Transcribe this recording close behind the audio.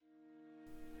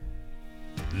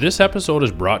This episode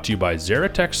is brought to you by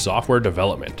Xeratech Software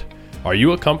Development. Are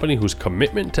you a company whose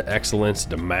commitment to excellence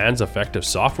demands effective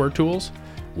software tools?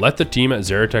 Let the team at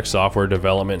Xeratech Software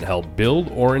Development help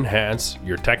build or enhance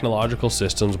your technological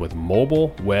systems with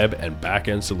mobile, web, and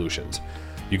back-end solutions.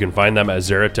 You can find them at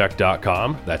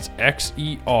xeratech.com. That's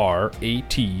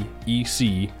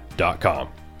XERATEC.com.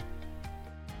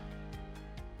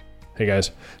 Hey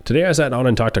guys, today I sat down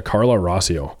and talked to Karla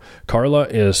Raasio. Karla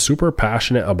is super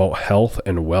passionate about health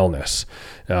and wellness.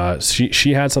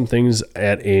 She had some things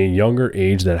at a younger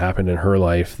age that happened in her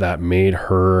life that made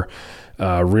her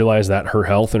realize that her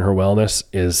health and her wellness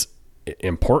is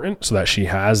important so that she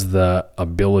has the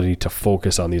ability to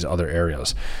focus on these other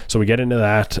areas. So we get into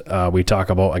that. We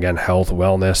talk about, again, health,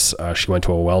 wellness. She went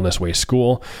to a wellness way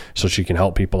school so she can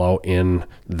help people out in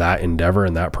that endeavor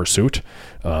and that pursuit.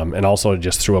 And also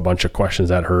just threw a bunch of questions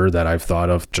at her that I've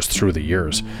thought of just through the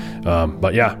years.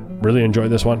 But yeah, really enjoyed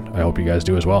this one. I hope you guys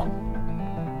do as well.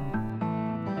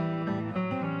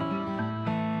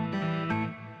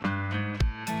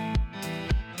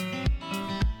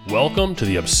 Welcome to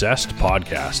the Obsessed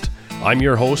Podcast. I'm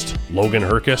your host, Logan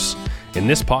Herkus. In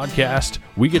this podcast,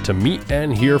 we get to meet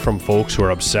and hear from folks who are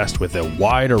obsessed with a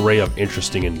wide array of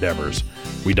interesting endeavors.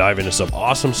 We dive into some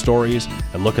awesome stories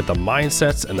and look at the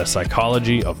mindsets and the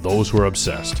psychology of those who are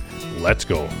obsessed. Let's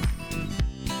go.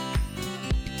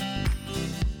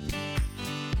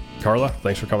 Karla,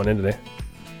 thanks for coming in today.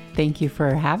 Thank you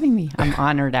for having me. I'm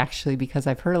honored, actually, because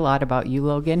I've heard a lot about you,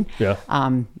 Logan. Yeah.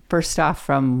 First off,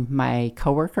 from my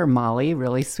coworker, Molly,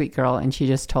 really sweet girl, and she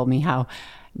just told me how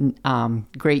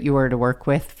great you were to work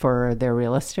with for their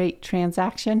real estate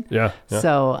transaction. Yeah.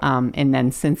 So, and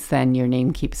then since then, your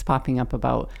name keeps popping up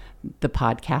about the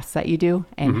podcasts that you do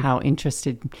and how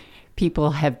interested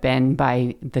people have been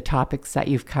by the topics that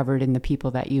you've covered and the people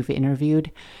that you've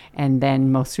interviewed. And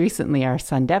then most recently, our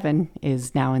son, Devin,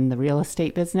 is now in the real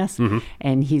estate business,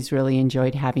 and he's really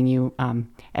enjoyed having you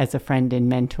as a friend and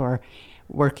mentor,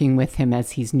 working with him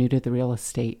as he's new to the real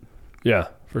estate. Yeah,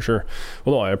 for sure.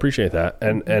 Well, no, I appreciate that.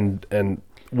 And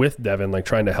with Devin, like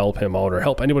trying to help him out or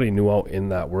help anybody new out in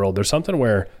that world, there's something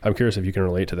where I'm curious if you can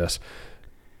relate to this.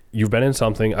 You've been in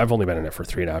something, I've only been in it for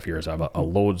 3.5 years. I have a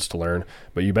loads to learn,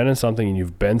 but you've been in something and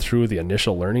you've been through the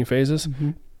initial learning phases.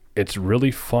 It's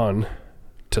really fun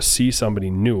to see somebody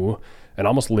new and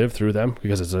almost live through them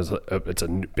because it's a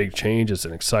big change. It's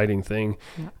an exciting thing.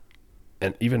 Yeah.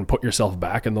 And even put yourself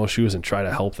back in those shoes and try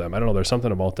to help them. I don't know. There's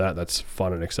something about that that's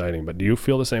fun and exciting, but do you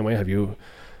feel the same way? Have you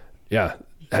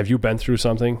been through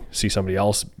something, see somebody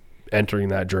else entering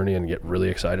that journey and get really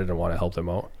excited and want to help them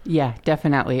out? Yeah,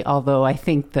 definitely. Although I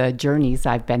think the journeys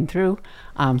I've been through,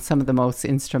 some of the most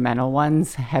instrumental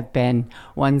ones have been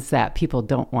ones that people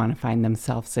don't want to find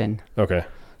themselves in. Okay.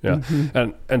 Yeah.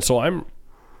 And so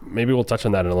maybe we'll touch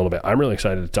on that in a little bit. I'm really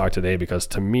excited to talk today because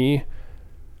to me,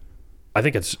 I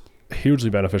think it's hugely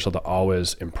beneficial to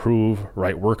always improve,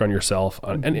 right? Work on yourself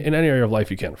in any area of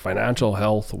life you can. Financial,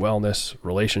 health, wellness,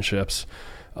 relationships,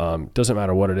 doesn't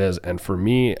matter what it is. And for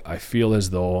me, I feel as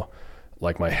though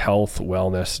like my health,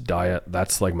 wellness, diet,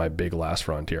 that's like my big last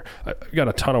frontier. I got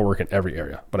a ton of work in every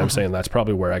area, but I'm saying that's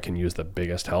probably where I can use the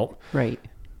biggest help. Right.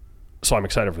 So I'm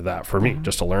excited for that, for me,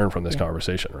 just to learn from this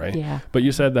conversation, right? Yeah. But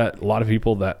you said that a lot of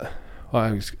people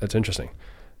that's interesting.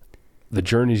 The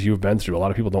journeys you've been through, a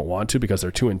lot of people don't want to because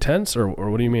they're too intense, or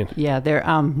what do you mean? Yeah, they're,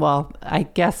 well, I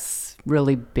guess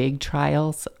really big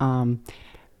trials.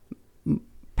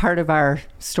 Part of our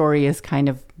story is kind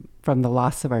of from the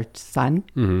loss of our son.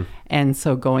 And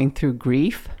so going through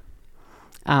grief,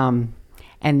 and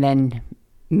then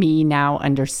me now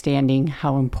understanding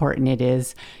how important it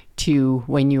is to,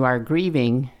 when you are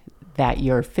grieving, that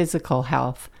your physical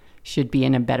health should be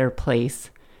in a better place,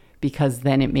 because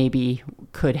then it maybe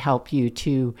could help you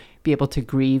to be able to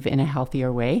grieve in a healthier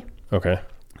way. Okay.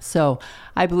 So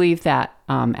I believe that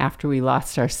after we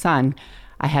lost our son,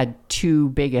 I had two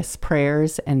biggest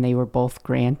prayers, and they were both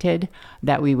granted,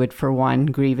 that we would, for one,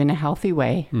 grieve in a healthy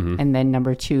way. And then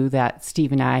number two, that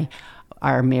Steve and I,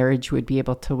 our marriage would be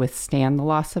able to withstand the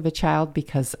loss of a child,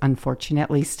 because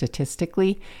unfortunately,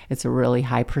 statistically, it's a really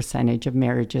high percentage of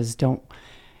marriages don't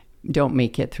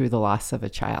make it through the loss of a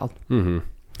child.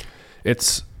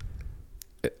 It's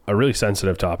a really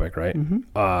sensitive topic, right?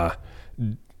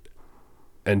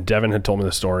 And Devin had told me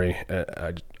the story.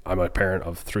 I'm a parent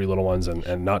of 3 little ones,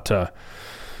 and not to,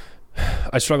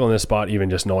 I struggle in this spot,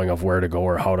 even just knowing of where to go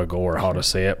or how to go or how to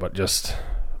say it, but just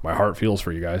my heart feels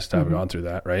for you guys to have gone through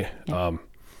that, right? Yeah.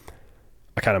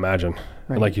 I can't imagine. Right.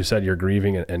 And like you said, you're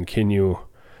grieving, and can your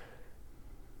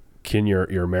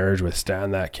marriage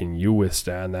withstand that? Can you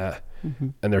withstand that?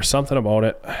 And there's something about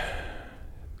it.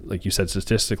 like you said,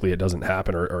 statistically, it doesn't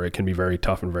happen, or it can be very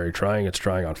tough and very trying. It's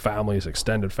trying on families,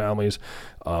 extended families.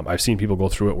 I've seen people go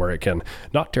through it where it can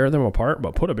not tear them apart,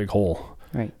 but put a big hole.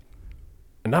 Right.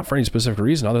 And not for any specific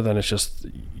reason other than it's just,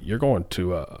 you're going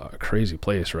to a crazy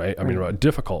place, right? I mean, a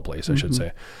difficult place, I should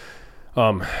say.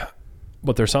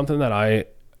 But there's something that I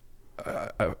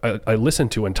listen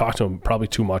to and talk to him probably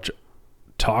too much,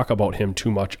 talk about him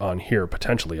too much on here,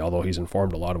 potentially, although he's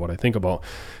informed a lot of what I think about,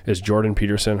 is Jordan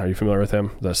Peterson. Are you familiar with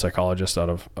him? The psychologist out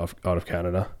of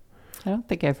Canada. I don't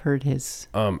think I've heard his.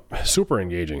 Super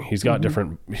engaging. He's got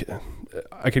different,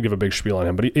 I could give a big spiel on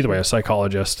him, but either way, a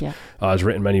psychologist, has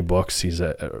written many books. He's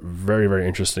a very, very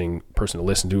interesting person to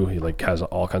listen to. He like has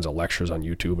all kinds of lectures on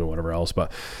YouTube and whatever else,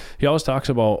 but he always talks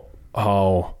about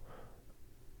how,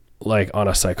 like, on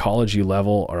a psychology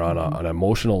level or on an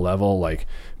emotional level, like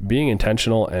being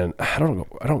intentional, and I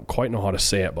don't quite know how to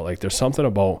say it, but like there's something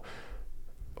about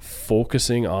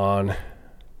focusing on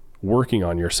working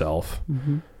on yourself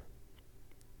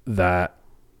that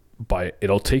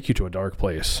it'll take you to a dark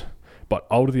place, but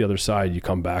out of the other side, you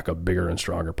come back a bigger and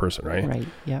stronger person, right? Right.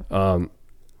 Yep.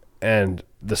 And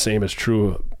the same is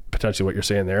true, potentially what you're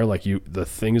saying there, like the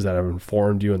things that have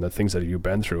informed you and the things that you've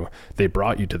been through, they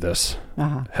brought you to this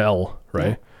hell,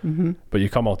 right? Yeah. But you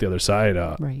come out the other side,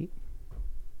 right.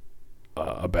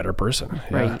 A better person,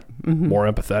 right?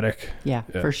 More empathetic, yeah,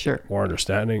 for sure, more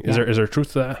understanding. Is there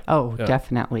truth to that? Oh,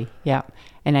 definitely, yeah.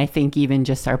 And I think even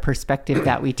just our perspective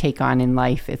that we take on in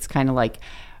life, it's kind of like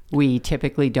we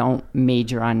typically don't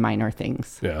major on minor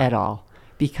things at all,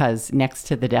 because next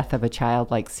to the death of a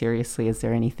child, like seriously, is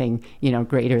there anything,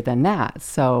 greater than that?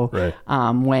 So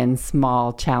when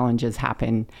small challenges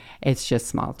happen, it's just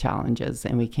small challenges,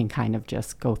 and we can kind of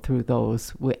just go through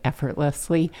those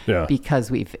effortlessly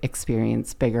because we've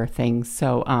experienced bigger things.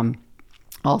 So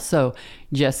also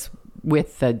just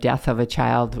with the death of a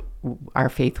child, our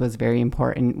faith was very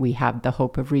important. We have the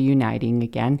hope of reuniting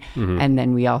again. And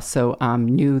then we also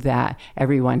knew that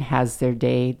everyone has their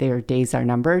days are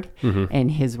numbered, and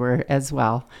his were as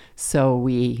well. So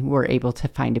we were able to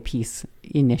find a peace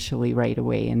initially right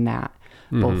away in that,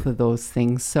 both of those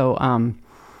things. So,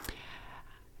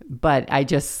 but I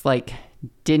just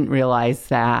didn't realize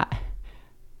that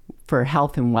for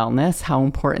health and wellness, how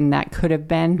important that could have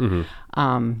been.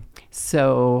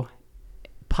 So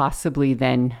possibly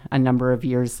then a number of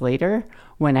years later,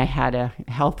 when I had a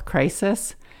health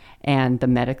crisis and the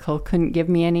medical couldn't give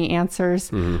me any answers.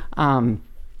 And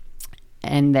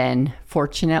then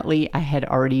fortunately, I had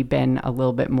already been a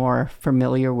little bit more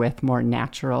familiar with more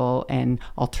natural and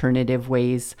alternative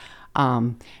ways,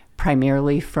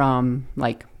 primarily from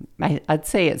I'd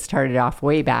say it started off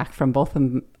way back from both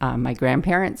of my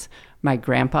grandparents. My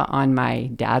grandpa on my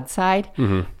dad's side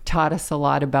taught us a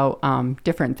lot about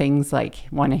different things. Like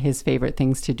one of his favorite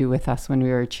things to do with us when we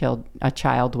were a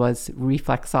child was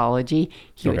reflexology.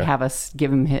 He would have us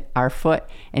give him our foot,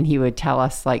 and he would tell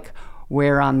us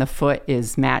where on the foot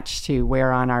is matched to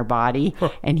where on our body,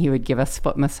 and he would give us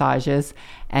foot massages.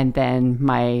 And then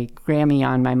my Grammy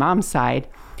on my mom's side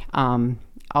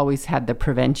always had the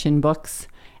prevention books,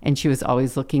 and she was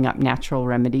always looking up natural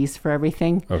remedies for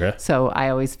everything. Okay. So I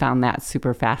always found that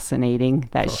super fascinating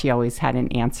that she always had an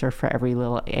answer for every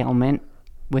little ailment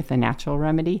with a natural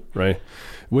remedy. Right.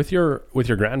 With your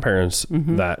grandparents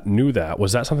that knew that,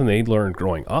 was that something they learned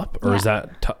growing up, or is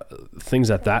that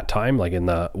things at that time, like in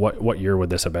the what year would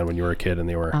this have been when you were a kid and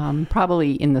they were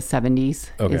probably in the 70s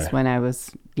is when I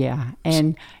was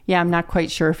and I'm not quite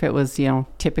sure if it was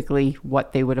typically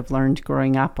what they would have learned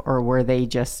growing up, or were they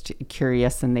just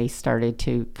curious and they started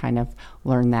to kind of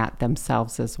learn that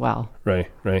themselves as well.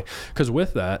 Right Because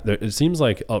with that, it seems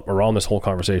like around this whole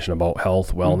conversation about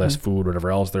health, wellness, food,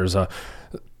 whatever else, there's a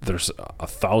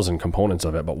 1,000 components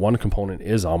of it, but one component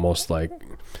is almost like,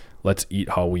 let's eat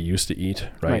how we used to eat,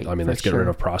 right? I mean, let's get rid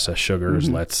of processed sugars.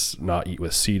 Let's not eat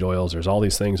with seed oils. There's all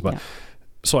these things, but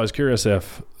so I was curious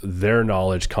if their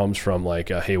knowledge comes from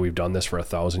hey, we've done this for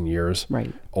 1,000 years,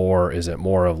 right? Or is it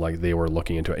more of they were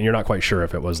looking into it, and you're not quite sure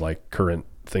if it was current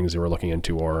things they were looking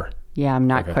into, or I'm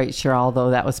not quite sure,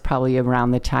 although that was probably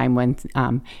around the time when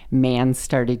man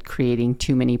started creating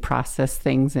too many processed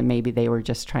things, and maybe they were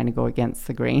just trying to go against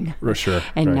the grain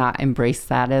and not embrace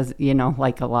that as,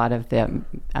 like a lot of the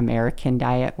American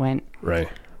diet went. Right.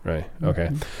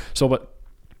 Okay. So, but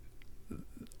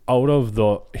out of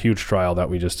the huge trial that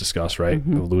we just discussed, right,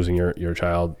 of losing your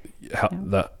child,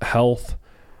 the health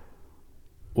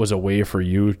was a way for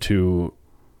you to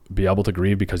be able to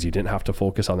grieve because you didn't have to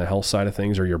focus on the health side of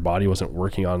things, or your body wasn't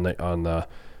working on the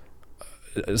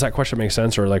does that question make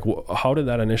sense? Or how did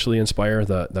that initially inspire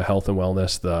the health and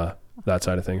wellness, that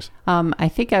side of things? I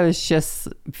think I was just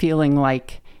feeling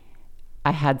like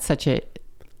I had such a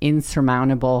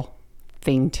insurmountable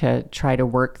thing to try to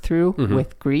work through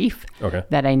with grief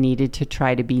that I needed to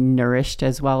try to be nourished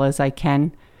as well as I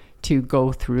can to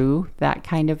go through that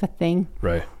kind of a thing.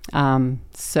 Right.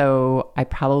 So I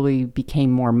probably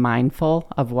became more mindful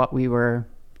of what we were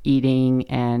eating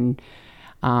and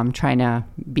trying to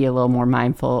be a little more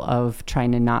mindful of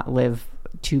trying to not live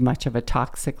too much of a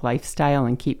toxic lifestyle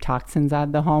and keep toxins out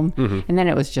of the home. And then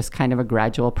it was just kind of a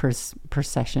gradual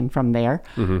procession from there.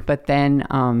 But then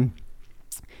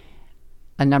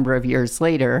a number of years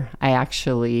later, I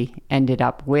actually ended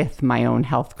up with my own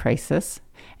health crisis.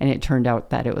 And it turned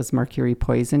out that it was mercury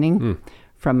poisoning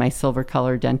from my silver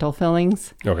color dental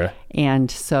fillings. Okay. And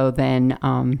so then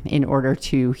in order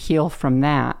to heal from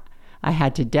that, I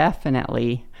had to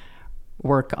definitely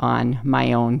work on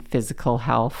my own physical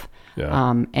health.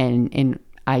 Yeah. And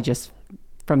I just,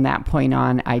 from that point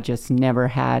on, I just never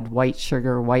had white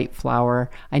sugar, white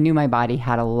flour. I knew my body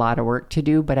had a lot of work to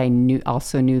do, but I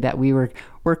also knew that we're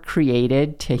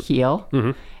created to heal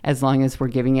as long as we're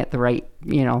giving it the right,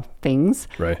 things.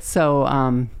 Right. So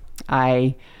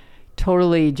I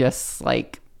totally just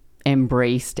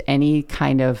embraced any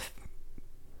kind of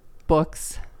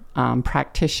books,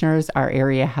 practitioners. Our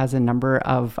area has a number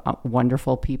of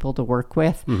wonderful people to work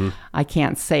with. I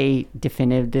can't say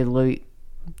definitively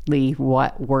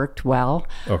what worked well.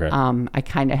 Okay. I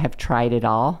kind of have tried it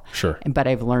all. Sure. But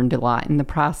I've learned a lot in the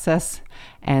process.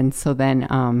 And so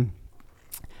then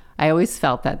I always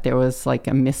felt that there was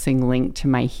a missing link to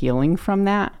my healing from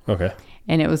that. Okay.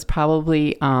 And it was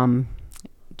probably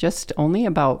just only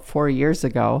about 4 years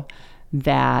ago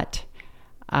that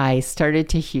I started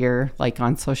to hear,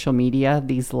 on social media,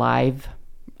 these live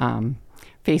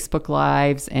Facebook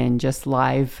Lives and just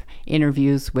live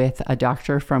interviews with a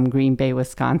doctor from Green Bay,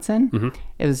 Wisconsin.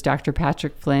 It was Dr.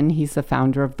 Patrick Flynn. He's the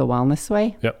founder of the Wellness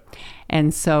Way. Yep.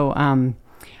 And so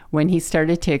when he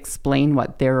started to explain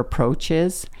what their approach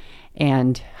is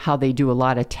and how they do a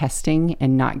lot of testing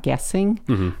and not guessing,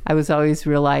 I was always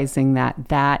realizing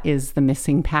that is the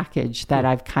missing package that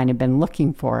I've kind of been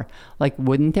looking for.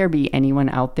 Wouldn't there be anyone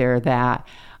out there that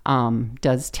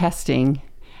does testing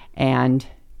and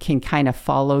can kind of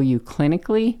follow you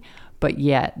clinically, but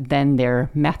yet then their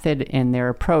method and their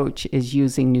approach is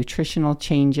using nutritional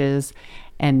changes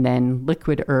and then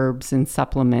liquid herbs and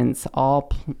supplements,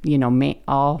 all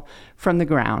from the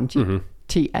ground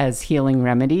as healing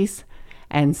remedies.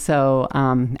 And so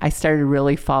I started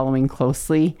really following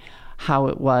closely how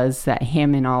it was that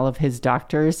him and all of his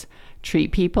doctors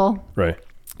treat people. Right.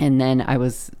 And then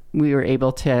we were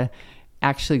able to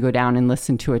actually go down and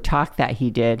listen to a talk that he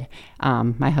did,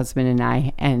 my husband and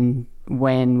I. And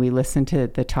when we listened to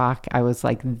the talk, I was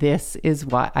like, this is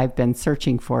what I've been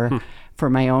searching for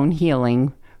my own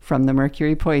healing from the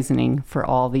mercury poisoning for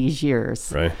all these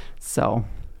years. Right. So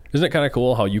isn't it kind of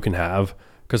cool how you can have,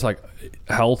 because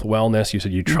health, wellness, you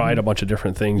said you tried a bunch of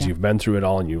different things, you've been through it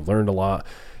all and you've learned a lot.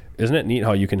 Isn't it neat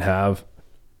how you can have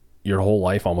your whole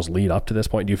life almost lead up to this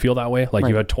point? Do you feel that way?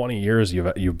 You've had 20 years,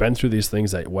 you've been through these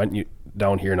things that went you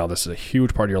down here. Now this is a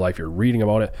huge part of your life. You're reading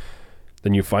about it.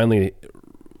 Then you finally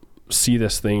see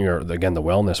this thing, or again, the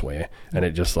wellness way, and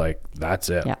it just that's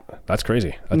it. Yeah. That's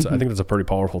crazy. I think that's a pretty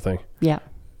powerful thing. Yeah.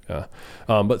 Yeah.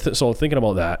 So thinking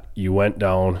about that, you went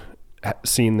down,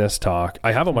 seen this talk.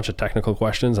 I have a bunch of technical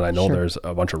questions, and I know there's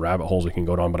a bunch of rabbit holes we can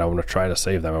go down, but I want to try to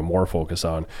save them and more focus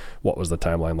on what was the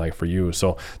timeline like for you.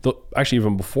 So actually,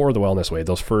 even before the Wellness Way,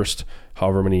 those first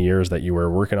however many years that you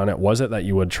were working on it, was it that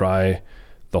you would try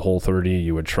the Whole30,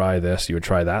 you would try this, you would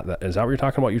try that? Is that what you're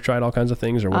talking about? You tried all kinds of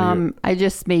things, or what? I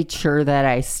just made sure that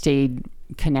I stayed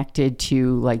connected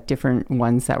to different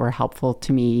ones that were helpful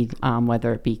to me,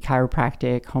 whether it be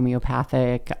chiropractic,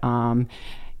 homeopathic,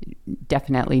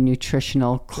 definitely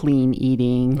nutritional, clean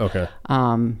eating,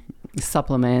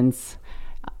 supplements,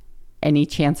 any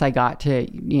chance I got to,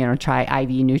 try IV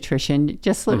nutrition,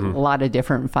 just a lot of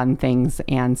different fun things.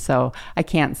 And so I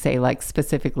can't say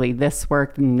specifically this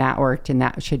worked and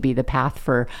that should be the path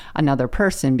for another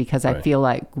person, because I feel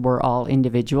like we're all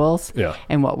individuals,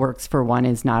 and what works for one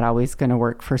is not always going to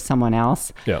work for someone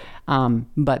else. Yeah.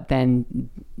 But then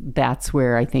that's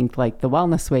where I think the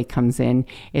Wellness Way comes in.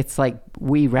 It's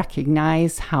we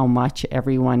recognize how much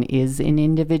everyone is an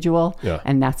individual,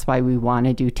 and that's why we want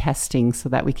to do testing, so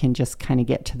that we can just kind of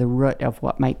get to the root of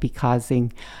what might be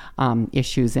causing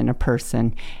issues in a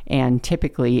person. And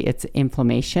typically it's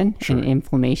inflammation, and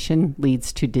inflammation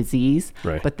leads to disease.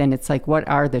 Right. But then it's what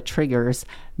are the triggers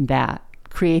that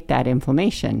create that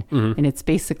inflammation. And it's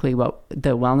basically what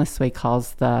the Wellness Way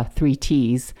calls the 3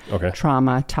 T's: Okay.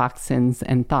 trauma, toxins,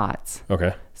 and thoughts.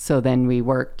 Okay. So then we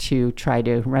work to try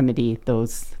to remedy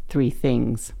those 3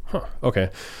 things. Huh. Okay.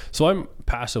 So I'm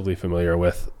passively familiar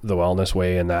with the Wellness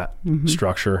Way and that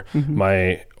structure.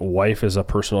 My wife is a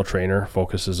personal trainer,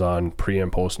 focuses on pre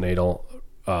and postnatal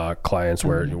clients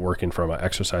where you're working from an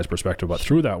exercise perspective, but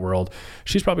through that world,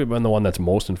 she's probably been the one that's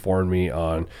most informed me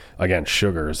on, again,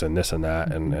 sugars and this and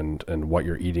that, and what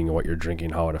you're eating and what you're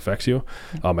drinking, how it affects you.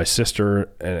 My sister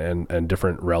and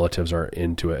different relatives are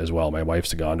into it as well. My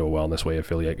wife's gone to a Wellness Way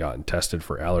affiliate, gotten tested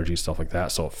for allergies, stuff like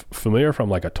that. So familiar from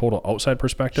like a total outside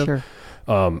perspective.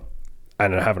 Sure.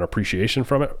 And I have an appreciation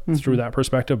from it through that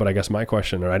perspective. But I guess my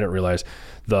question, or I didn't realize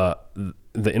the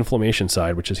inflammation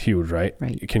side, which is huge, right?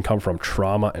 It can come from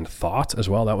trauma and thoughts as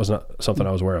well. That was not something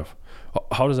I was aware of.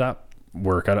 How does that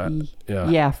work?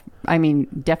 Yeah. I mean,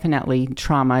 definitely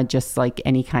trauma, just like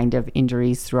any kind of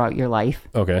injuries throughout your life.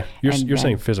 Okay. You're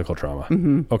saying physical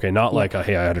trauma. Okay. Not like,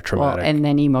 hey, I had a traumatic. Well, and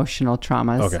then emotional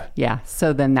traumas. Okay. Yeah.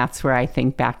 So then that's where I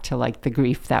think back to like the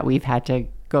grief that we've had to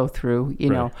go through, you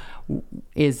know,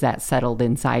 is that settled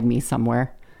inside me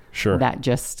somewhere? Sure. That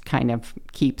just kind of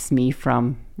keeps me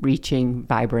from reaching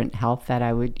vibrant health that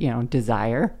I would,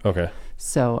 desire. Okay.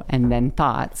 So, and then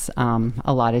thoughts,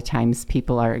 a lot of times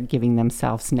people are giving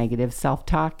themselves negative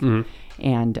self-talk,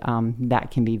 and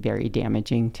that can be very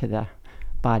damaging to the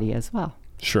body as well.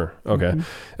 Sure. Okay.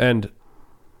 And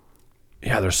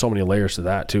yeah, there's so many layers to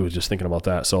that too, just thinking about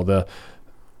that. So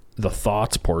the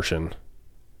thoughts portion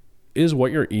is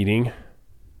what you're eating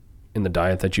in the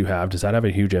diet that you have. Does that have a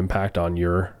huge impact on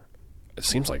your, it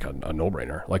seems like a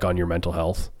no-brainer, like on your mental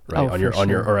health, right? On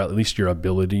your, or at least your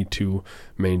ability to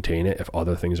maintain it if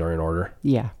other things are in order.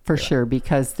 Yeah, for sure.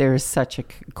 Because there's such a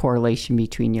correlation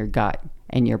between your gut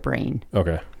and your brain.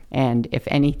 Okay. And if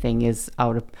anything is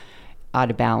out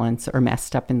of balance or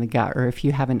messed up in the gut, or if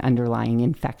you have an underlying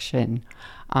infection,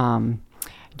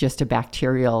 just a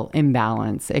bacterial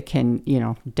imbalance, it can,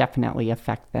 definitely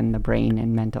affect then the brain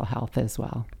and mental health as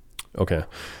well. Okay.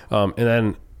 And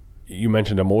then you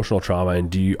mentioned emotional trauma,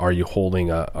 and are you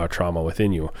holding a trauma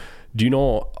within you? Do you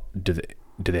know, do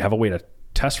they have a way to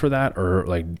test for that? Or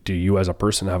like, do you as a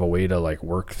person have a way to like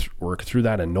work through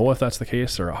that and know if that's the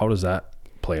case, or how does that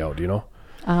play out? Do you know?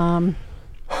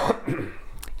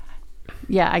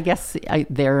 Yeah, I guess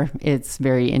it's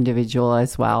very individual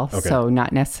as well. Okay. So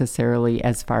not necessarily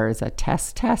as far as a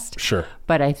test. Sure.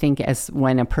 But I think as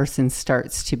when a person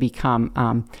starts to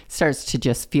become, starts to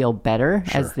just feel better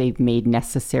as they've made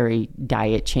necessary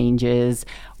diet changes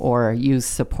or use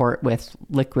support with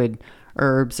liquid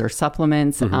herbs or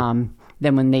supplements, then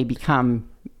when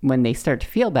they start to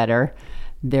feel better,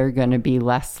 they're going to be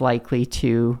less likely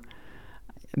to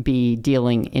be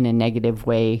dealing in a negative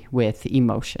way with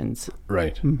emotions.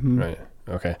 Right. Right.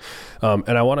 Okay.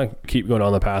 And I want to keep going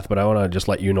on the path, but I want to just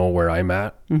let you know where I'm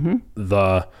at.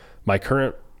 My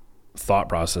current thought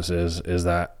process is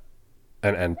that,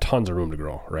 and tons of room to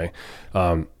grow. Right.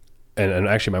 And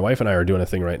actually my wife and I are doing a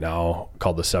thing right now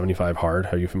called the 75 Hard.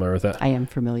 Are you familiar with that? I am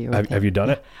familiar with it. Have you done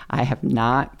it? I have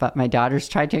not, but my daughter's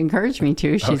tried to encourage me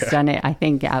to. She's done it. I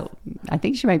think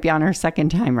she might be on her 2nd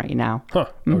time right now. Huh.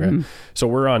 Okay. So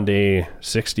we're on day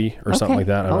 60 or something like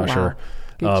that. I'm not sure.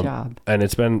 Good job. And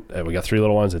it's been, we got 3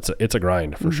 little ones. It's a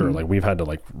grind for sure. Like we've had to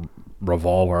like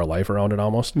revolve our life around it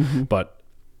almost, but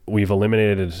we've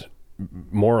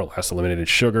more or less eliminated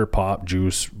sugar, pop,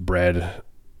 juice, bread,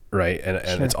 right?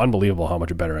 And it's unbelievable how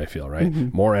much better I feel, right?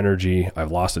 More energy.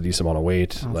 I've lost a decent amount of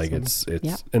weight. Awesome. Like it's,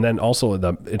 and then also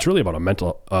it's really about a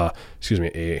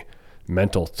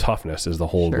mental toughness is the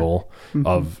whole goal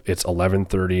of it's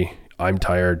 11:30. I'm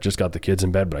tired, just got the kids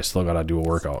in bed, but I still got to do a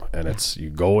workout. And it's, you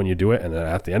go and you do it. And then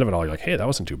at the end of it all, you're like, hey, that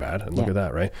wasn't too bad. And look at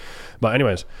that. Right. But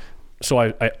anyways, so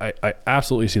I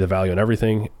absolutely see the value in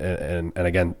everything. And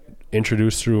again,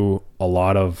 introduced through a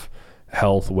lot of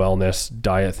health, wellness,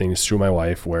 diet things through my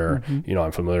wife where,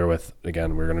 I'm familiar with,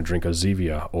 again, we're going to drink a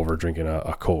Zevia over drinking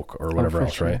a Coke or whatever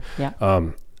else. Right.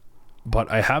 Yeah.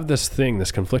 But I have this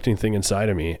conflicting thing inside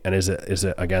of me. And is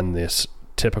it again, this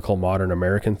typical modern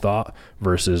American thought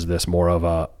versus this more of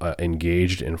a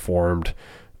engaged, informed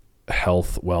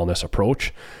health wellness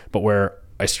approach, but where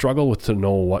I struggle to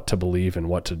know what to believe and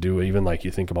what to do. Even like you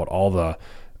think about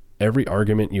every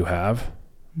argument you have,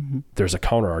 there's a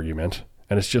counter argument.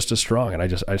 And it's just as strong. And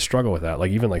I struggle with that.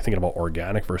 Like even like thinking about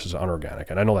organic versus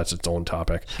unorganic. And I know that's its own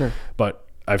topic, but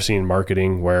I've seen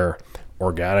marketing where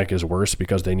organic is worse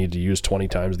because they need to use 20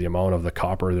 times the amount of the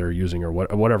copper they're using or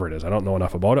whatever it is. I don't know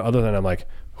enough about it other than I'm like,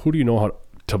 who do you know how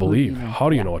to believe? How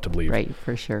do you know what to believe? Right.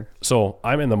 For sure. So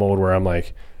I'm in the mode where I'm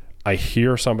like, I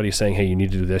hear somebody saying, hey, you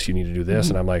need to do this, you need to do this.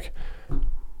 And I'm like,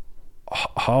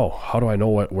 how do I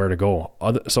know where to go?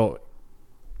 So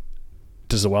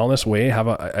does the Wellness Way have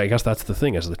I guess that's the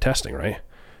thing, is the testing, right?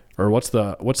 Or what's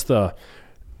the,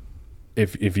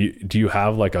 do you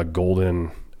have like a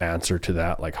golden answer to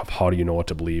that? Like, how do you know what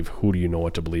to believe? Who do you know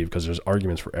what to believe? Because there's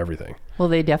arguments for everything. Well,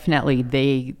 they definitely,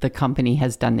 the company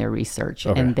has done their research,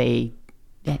 okay. and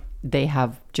they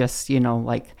have just,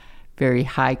 like very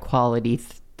high quality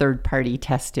third party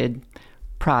tested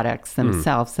products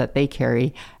themselves that they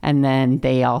carry. And then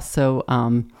they also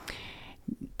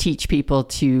teach people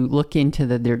to look into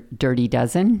the Dirty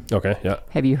Dozen. Okay, yeah.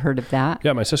 Have you heard of that?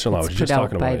 Yeah, my sister-in-law was just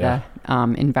talking about it. Put out by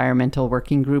the Environmental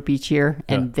Working Group each year,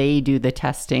 and they do the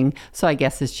testing. So I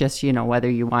guess it's just, whether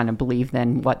you want to believe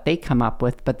then what they come up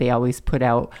with, but they always put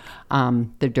out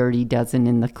the Dirty Dozen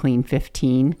and the Clean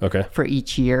 15 for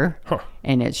each year. Huh.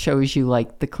 And it shows you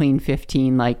like the Clean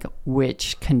 15, like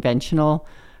which conventional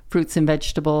fruits and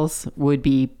vegetables would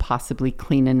be possibly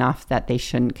clean enough that they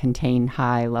shouldn't contain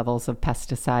high levels of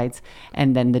pesticides.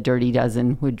 And then the Dirty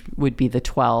Dozen would be the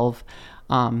 12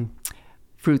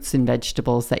 fruits and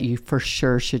vegetables that you for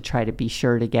sure should try to be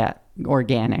sure to get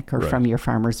organic or from your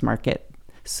farmer's market,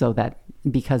 so that,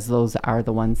 because those are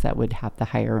the ones that would have the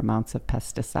higher amounts of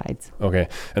pesticides. Okay.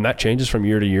 And that changes from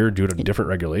year to year due to different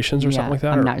regulations or something like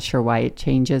that? I'm not sure why it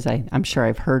changes. I'm sure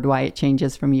I've heard why it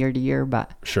changes from year to year,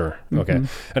 but... Sure. Okay. And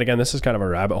again, this is kind of a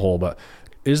rabbit hole, but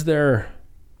is there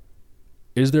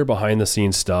behind the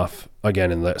scenes stuff,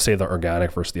 again, in say the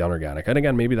organic versus the unorganic? And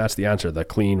again, maybe that's the answer, the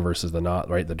clean versus the not,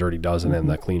 right? The Dirty Dozen and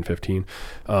the Clean 15.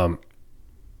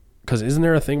 Because isn't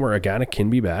there a thing where organic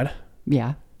can be bad?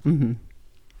 Yeah. Mm-hmm.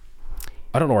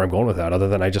 I don't know where I'm going with that, other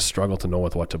than I just struggle to know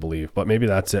what to believe. But maybe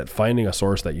that's it. Finding a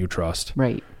source that you trust.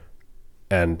 Right.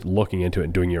 And looking into it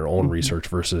and doing your own research,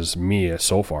 versus me,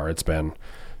 so far, it's been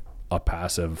a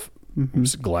passive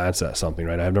glance at something,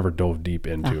 right? I've never dove deep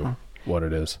into what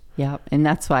it is. Yeah. And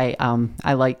that's why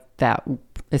I like that,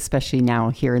 especially now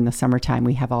here in the summertime,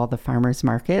 we have all the farmers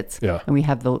markets, and we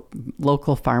have the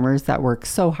local farmers that work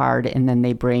so hard, and then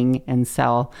they bring and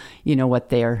sell, what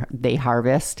they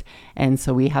harvest. And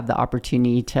so we have the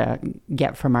opportunity to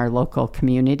get from our local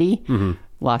community,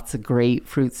 lots of great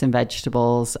fruits and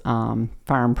vegetables,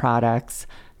 farm products,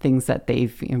 things that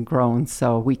they've grown.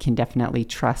 So we can definitely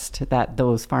trust that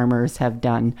those farmers have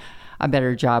done a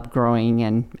better job growing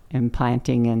and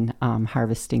planting and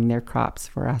harvesting their crops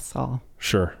for us all.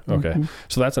 Sure. Okay.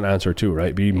 So that's an answer too,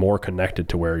 right? Be more connected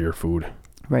to where your food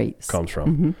comes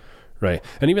from. Right.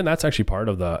 And even that's actually part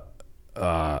of the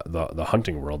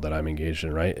hunting world that I'm engaged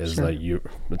in, right? Is that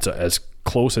it's as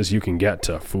close as you can get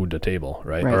to food to table,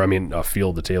 right? Or I mean, a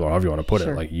field to table, or however you want to put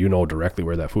it. Like, directly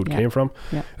where that food came from.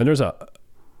 Yeah. And there's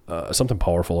something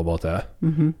powerful about that,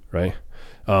 right?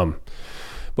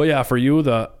 But yeah, for you,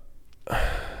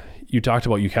 you talked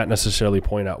about, you can't necessarily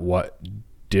point at what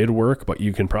did work, but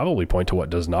you can probably point to what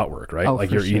does not work, right?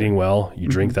 Like, you're eating well, you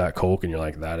drink that Coke, and you're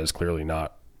like, that is clearly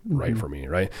not right for me,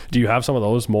 right? Do you have some of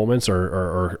those moments,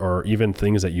 or even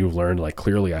things that you've learned, like,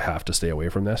 clearly I have to stay away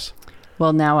from this?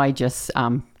 Well, now I just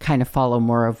kind of follow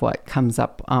more of what comes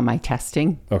up on my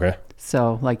testing. Okay.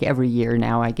 So like every year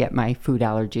now I get my food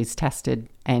allergies tested,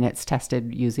 and it's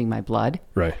tested using my blood.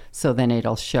 Right. So then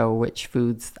it'll show which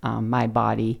foods my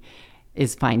body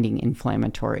is finding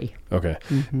inflammatory. Okay.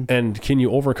 And can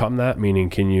you overcome that?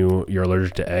 Meaning, you're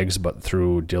allergic to eggs, but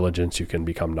through diligence, you can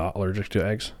become not allergic to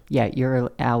eggs? Yeah,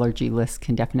 your allergy list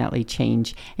can definitely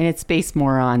change. And it's based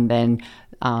more on then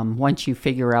once you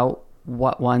figure out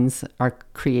what ones are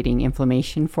creating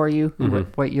inflammation for you,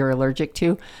 what you're allergic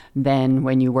to, then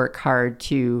when you work hard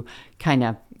to kind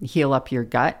of heal up your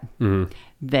gut,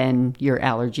 then your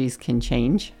allergies can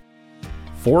change.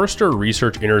 Forrester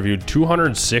Research interviewed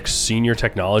 206 senior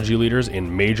technology leaders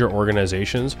in major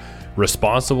organizations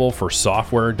responsible for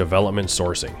software development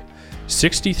sourcing.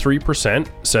 63%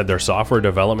 said their software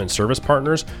development service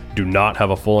partners do not have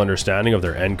a full understanding of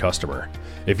their end customer.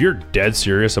 If you're dead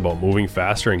serious about moving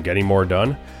faster and getting more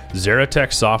done,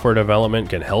 Xeratech Software Development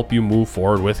can help you move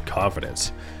forward with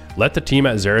confidence. Let the team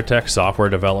at Xeratech Software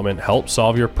Development help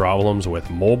solve your problems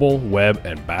with mobile, web,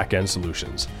 and back-end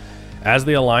solutions. As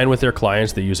they align with their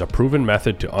clients, they use a proven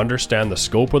method to understand the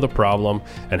scope of the problem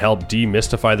and help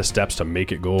demystify the steps to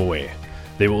make it go away.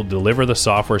 They will deliver the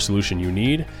software solution you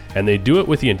need, and they do it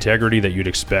with the integrity that you'd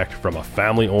expect from a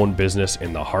family-owned business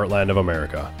in the heartland of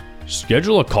America.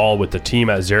 Schedule a call with the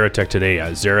team at Xeratech today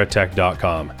at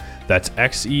xeratech.com. That's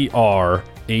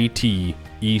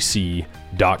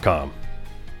XERATEC.com.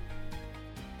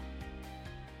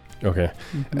 Okay.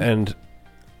 And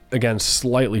again,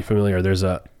 slightly familiar.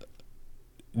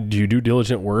 do you do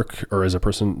diligent work, or is a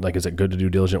person like, is it good to do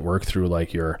diligent work through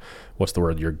like your, what's the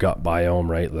word, your gut biome,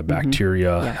 right? The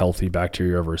bacteria, healthy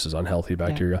bacteria versus unhealthy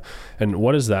bacteria. And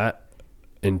what does that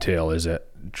entail? Is it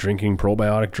drinking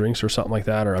probiotic drinks or something like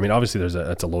that? Or, I mean, obviously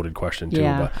that's a loaded question too.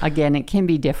 Yeah. But Again, it can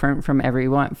be different for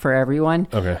everyone.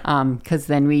 Okay. Cause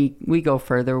then we go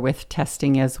further with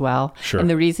testing as well. Sure. And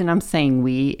the reason I'm saying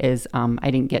we is, I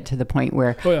didn't get to the point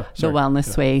where the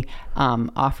Wellness Way,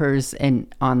 offers an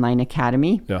online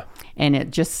academy. Yeah. And it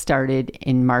just started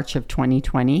in March of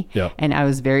 2020. Yeah. And I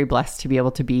was very blessed to be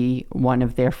able to be one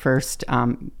of their first,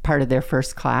 part of their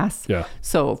first class. Yeah.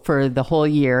 So for the whole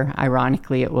year,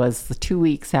 ironically, it was the 2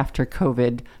 weeks after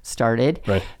COVID started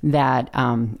that,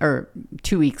 or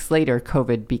 2 weeks later,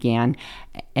 COVID began.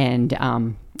 And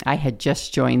I had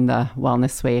just joined the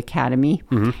Wellness Way Academy.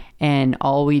 And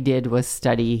all we did was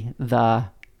study the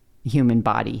human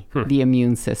body, the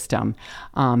immune system,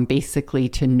 basically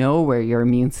to know where your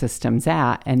immune system's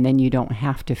at, and then you don't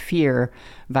have to fear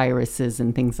viruses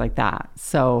and things like that.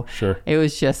 So it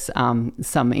was just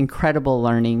some incredible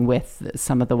learning with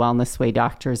some of the Wellness Way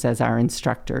doctors as our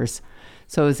instructors.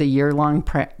 So it was a year-long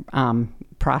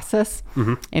process,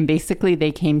 and basically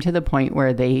they came to the point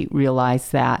where they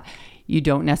realized that you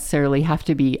don't necessarily have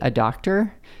to be a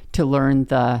doctor to learn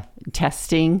the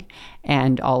testing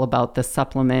and all about the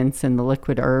supplements and the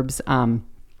liquid herbs, and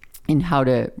how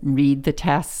to read the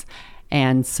tests.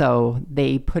 And so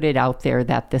they put it out there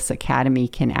that this academy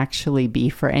can actually be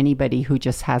for anybody who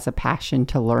just has a passion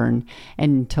to learn,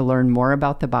 and to learn more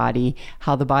about the body,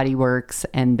 how the body works,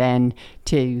 and then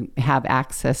to have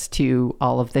access to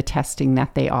all of the testing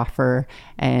that they offer.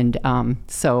 And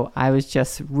so I was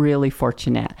just really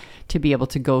fortunate to be able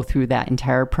to go through that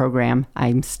entire program.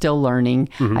 I'm still learning.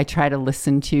 I try to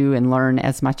listen to and learn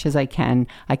as much as I can.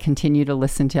 I continue to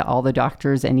listen to all the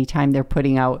doctors anytime they're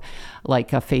putting out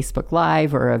like a Facebook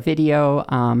Live or a video.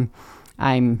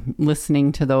 I'm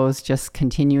listening to those, just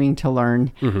continuing to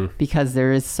learn, because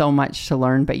there is so much to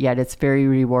learn, but yet it's very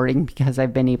rewarding because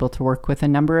I've been able to work with a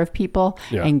number of people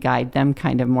and guide them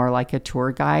kind of more like a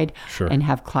tour guide, and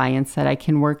have clients that I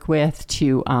can work with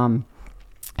to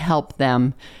help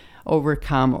them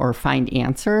overcome or find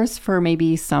answers for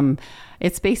maybe some.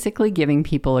 It's basically giving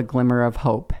people a glimmer of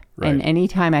hope. And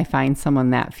anytime I find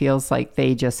someone that feels like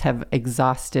they just have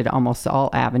exhausted almost all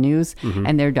avenues,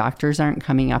 and their doctors aren't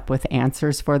coming up with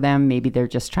answers for them, maybe they're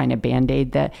just trying to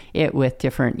band-aid it with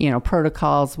different,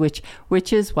 protocols, which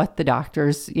is what the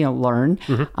doctors, learn,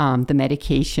 the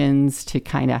medications to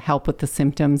kind of help with the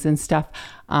symptoms and stuff.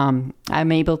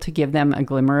 I'm able to give them a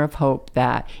glimmer of hope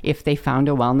that if they found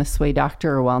a Wellness Way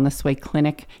doctor or Wellness Way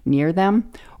clinic near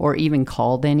them, or even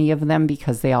called any of them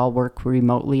because they all work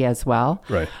remotely as well,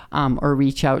 or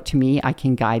reach out to me, I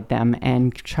can guide them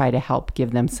and try to help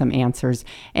give them some answers.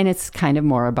 And it's kind of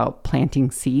more about planting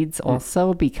seeds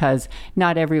also, because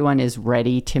not everyone is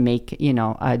ready to make,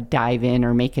 a dive in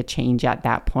or make a change at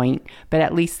that point, but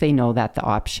at least they know that the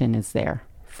option is there.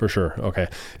 For sure. Okay.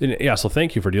 Yeah. So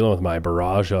thank you for dealing with my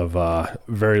barrage of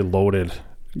very loaded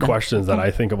questions that I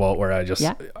think about where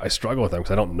I struggle with them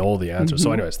because I don't know the answers.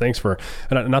 So anyways, thanks for,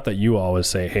 and not that you always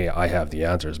say, hey, I have the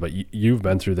answers, but you've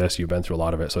been through this, you've been through a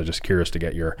lot of it. So just curious to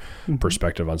get your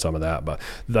perspective on some of that. But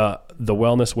the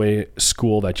Wellness Way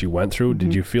school that you went through,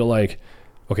 did you feel like,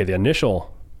 okay, the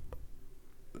initial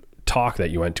talk that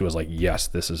you went to was like, yes,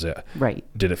 this is it. Right.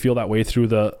 Did it feel that way through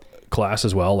the class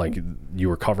as well? Like you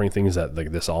were covering things that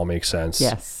like this all makes sense?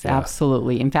 Yes,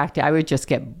 absolutely. In fact, I would just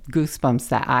get goosebumps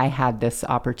that I had this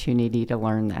opportunity to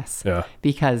learn this,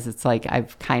 because it's like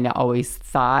I've kind of always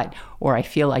thought, or I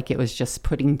feel like it was just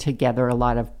putting together a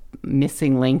lot of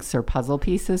missing links or puzzle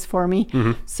pieces for me.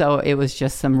 So it was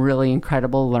just some really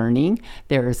incredible learning.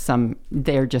 They're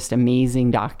just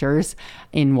amazing doctors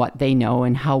in what they know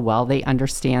and how well they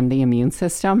understand the immune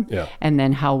system, and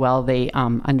then how well they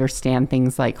understand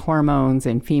things like hormones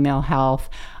and female health.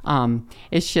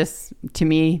 It's just, to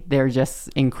me, they're just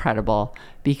incredible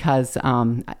because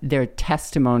their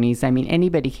testimonies, I mean,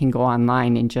 anybody can go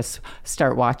online and just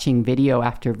start watching video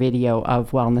after video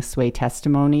of Wellness Way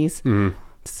testimonies.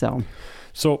 So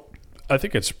I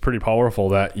think it's pretty powerful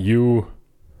that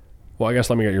I guess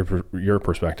let me get your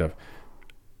perspective.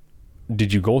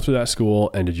 Did you go through that school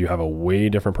and did you have a way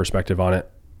different perspective on it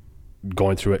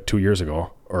going through it 2 years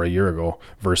ago or a year ago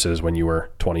versus when you were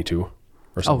 22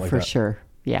 or something like that? Oh, for sure.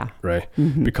 Yeah. Right.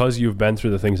 Because you've been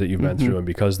through the things that you've been through, and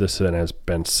because this has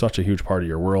been such a huge part of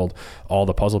your world, all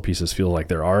the puzzle pieces feel like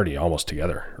they're already almost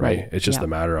together, right? It's just a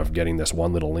matter of getting this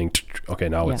one little link. Okay,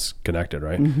 now it's connected,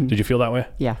 right? Did you feel that way?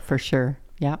 Yeah, for sure.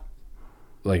 Yeah.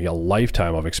 Like a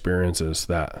lifetime of experiences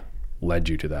that led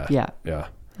you to that. Yeah. Yeah.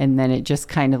 And then it just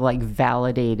kind of like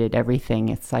validated everything.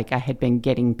 It's like I had been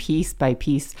getting piece by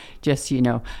piece, just,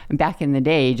 back in the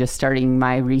day, just starting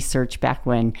my research back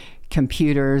when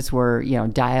computers were,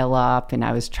 dial up, and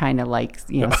I was trying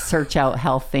to search out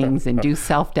health things and do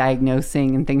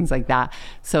self-diagnosing and things like that.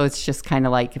 So it's just kind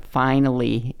of like,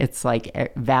 finally, it's like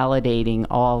validating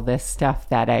all this stuff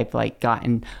that I've like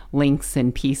gotten links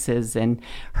and pieces and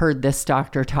heard this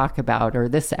doctor talk about, or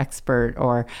this expert,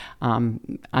 or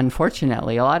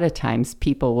unfortunately, a lot of times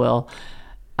people will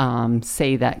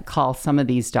say that, call some of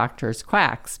these doctors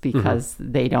quacks because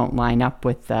they don't line up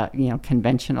with the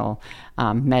conventional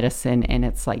medicine. And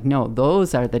it's like, no,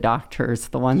 those are the doctors,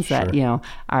 the ones that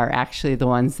are actually the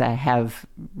ones that have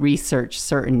researched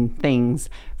certain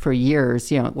things for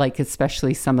years, like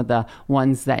especially some of the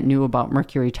ones that knew about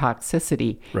mercury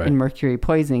toxicity and mercury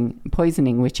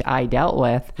poisoning, which I dealt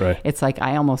with. It's like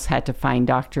I almost had to find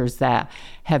doctors that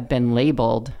have been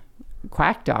labeled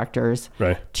quack doctors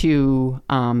to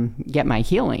get my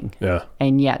healing.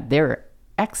 And yet they're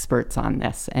experts on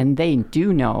this, and they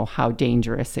do know how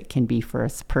dangerous it can be for a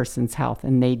person's health.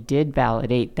 And they did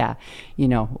validate that,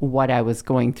 what I was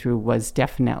going through was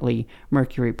definitely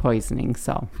mercury poisoning.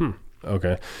 So.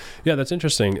 Okay. Yeah, that's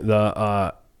interesting.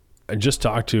 I just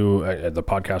talked to the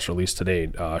podcast released today,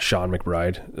 Sean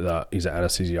McBride. He's an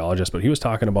anesthesiologist, but he was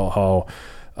talking about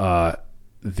how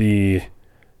the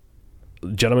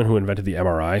gentleman who invented the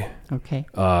MRI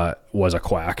was a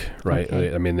quack, right?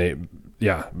 I mean, they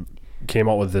came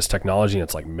out with this technology, and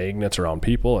it's like magnets around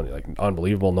people, and like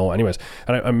unbelievable. No, anyways,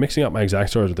 and I'm mixing up my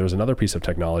exact stories, but there was another piece of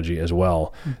technology as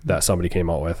well that somebody came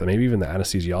out with, and maybe even the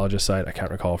anesthesiologist side. I can't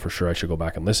recall for sure. I should go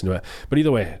back and listen to it. But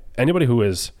either way, anybody who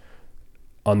is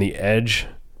on the edge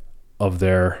of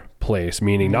their place,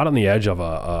 meaning not on the edge of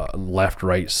a left,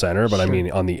 right, center, but I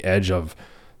mean on the edge of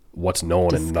what's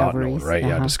known and not known,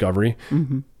 right? Discovery.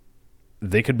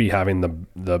 They could be having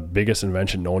the biggest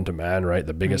invention known to man, right?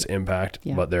 The biggest impact,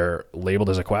 but they're labeled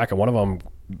as a quack. And one of them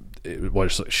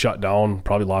was shut down,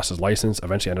 probably lost his license,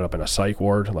 eventually ended up in a psych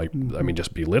ward, I mean,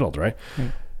 just belittled, right?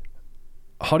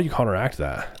 How do you counteract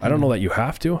that? I don't know that you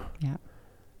have to,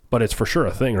 but it's for sure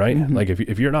a thing, right? Like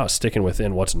if you're not sticking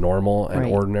within what's normal and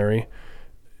ordinary,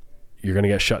 you're going to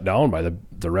get shut down by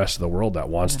the rest of the world that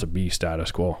wants to be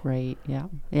status quo.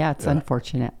 It's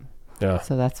unfortunate.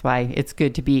 So that's why it's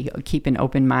good to keep an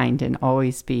open mind and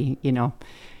always be,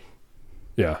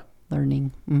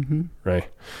 learning. Right.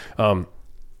 And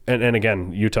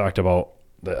again, you talked about,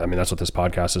 I mean, that's what this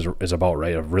podcast is about,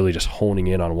 right? Of really just honing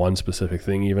in on one specific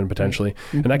thing, even potentially.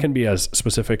 And that can be as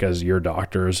specific as your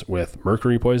doctors with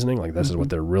mercury poisoning. Like this is what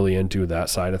they're really into,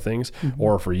 that side of things,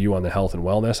 or for you on the health and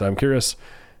wellness. And I'm curious,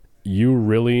 you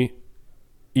really,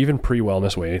 even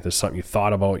pre-wellness way, this is something you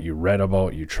thought about, you read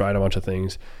about, you tried a bunch of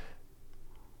things.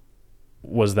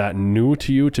 Was that new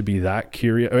to you to be that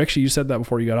curious? Actually, you said that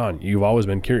before you got on. You've always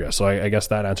been curious. So I guess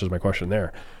that answers my question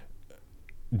there.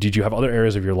 Did you have other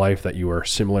areas of your life that you were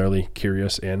similarly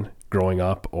curious in growing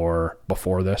up or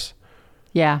before this?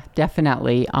 Yeah,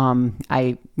 definitely.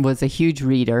 I was a huge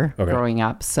reader growing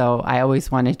up, so I always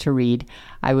wanted to read.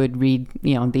 I would read,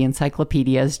 the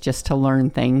encyclopedias just to learn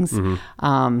things.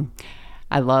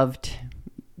 I loved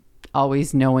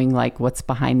always knowing like what's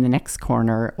behind the next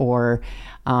corner, or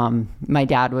my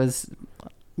dad was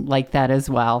like that as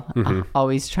well.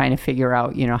 Always trying to figure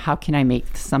out, how can I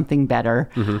make something better?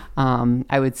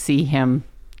 I would see him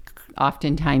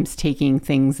oftentimes taking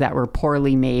things that were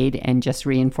poorly made and just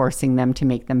reinforcing them to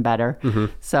make them better.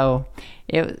 So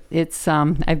it's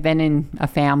I've been in a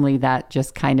family that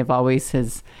just kind of always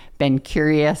has been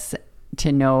curious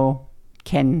to know,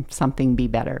 can something be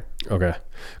better? Okay.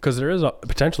 Because there is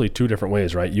potentially two different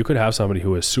ways, right? You could have somebody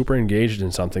who is super engaged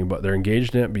in something, but they're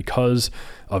engaged in it because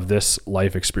of this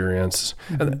life experience.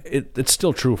 And it's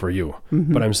still true for you,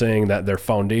 but I'm saying that their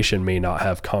foundation may not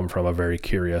have come from a very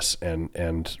curious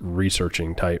and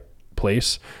researching type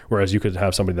place. Whereas you could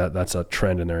have somebody that's a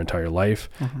trend in their entire life.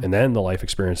 And then the life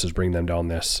experiences bring them down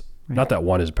this. Not that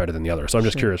one is better than the other. So I'm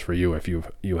just curious for you if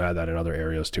you had that in other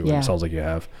areas too. And it sounds like you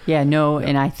have.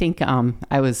 And I think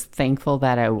I was thankful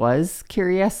that I was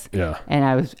curious. And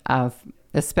I was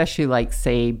especially like,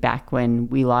 say, back when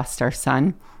we lost our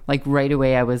son, like right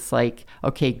away I was like,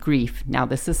 okay, grief. Now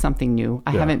this is something new.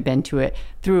 I haven't been through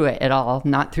it at all.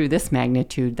 Not through this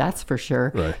magnitude, that's for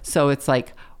sure. So it's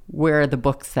like, where are the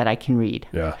books that I can read?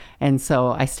 And so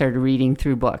I started reading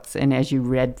through books. And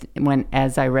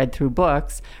as I read through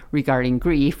books regarding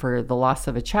grief or the loss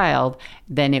of a child,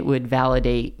 then it would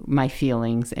validate my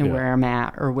feelings and where I'm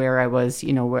at, or where I was,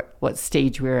 what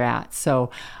stage we were at. So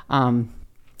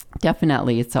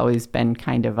definitely it's always been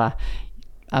kind of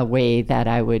a way that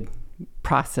I would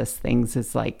process things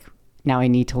is like, now I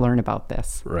need to learn about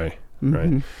this. Right.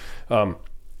 Right.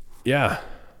 Yeah.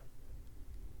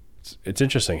 It's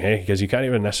interesting, hey, because you can't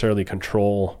even necessarily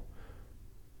control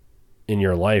in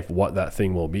your life what that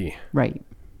thing will be. Right.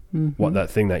 What that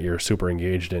thing that you're super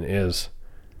engaged in is.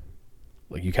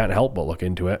 Like, you can't help but look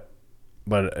into it.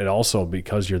 But it also,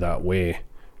 because you're that way,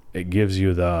 it gives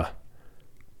you the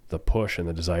push and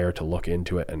the desire to look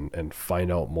into it and find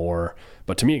out more.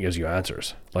 But to me, it gives you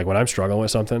answers. Like, when I'm struggling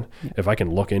with something, if I can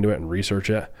look into it and research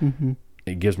it,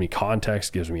 it gives me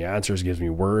context, gives me answers, gives me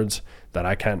words that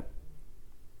I can't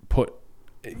put.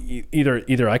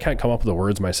 Either I can't come up with the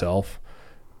words myself,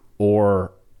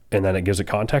 and then it gives it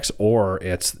context, or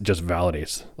it's just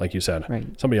validates, like you said. Right.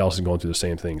 Somebody else is going through the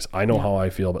same things. I know how I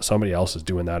feel, but somebody else is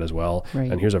doing that as well.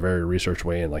 Right. And here's a very researched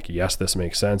way, and like, yes, this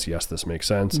makes sense. Yes, this makes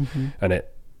sense. And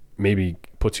it maybe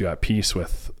puts you at peace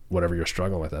with whatever you're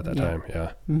struggling with at that time.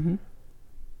 Yeah.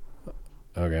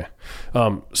 Okay.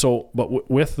 But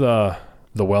with the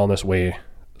wellness way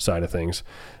side of things,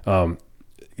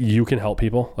 you can help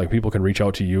people. Like, people can reach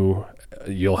out to you.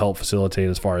 You'll help facilitate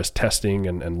as far as testing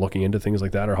and looking into things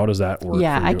like that, or how does that work?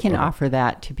 Yeah, for you? I can offer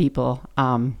that to people.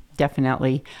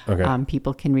 Definitely. Okay.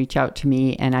 People can reach out to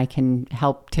me, and I can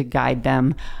help to guide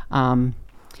them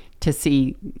to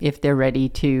see if they're ready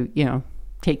to,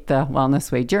 take the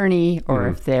wellness way journey, or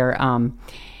if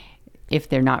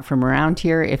they're not from around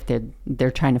here, if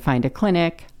they're trying to find a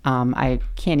clinic. I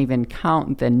can't even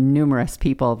count the numerous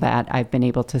people that I've been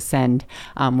able to send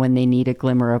when they need a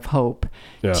glimmer of hope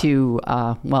to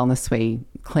a Wellness Way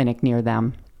clinic near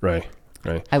them. Right.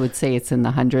 I would say it's in the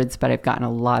hundreds, but I've gotten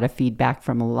a lot of feedback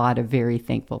from a lot of very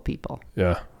thankful people.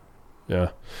 Yeah.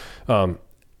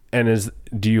 And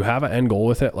do you have an end goal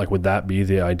with it? Like, would that be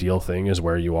the ideal thing, is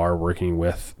where you are working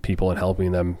with people and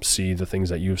helping them see the things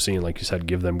that you've seen, like you said,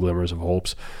 give them glimmers of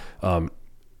hopes?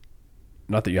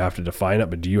 Not that you have to define it,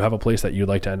 but do you have a place that you'd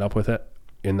like to end up with it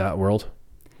in that world?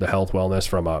 The health, wellness,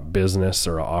 from a business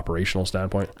or an operational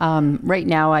standpoint? Right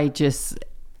now,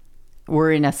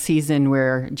 we're in a season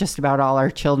where just about all our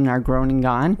children are grown and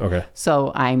gone. Okay.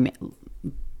 So I'm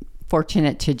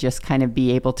fortunate to just kind of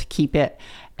be able to keep it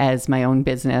as my own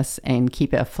business and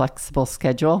keep it a flexible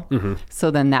schedule.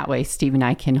 So then that way Steve and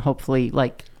I can hopefully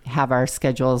have our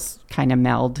schedules kind of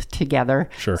meld together.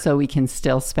 Sure. So we can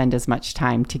still spend as much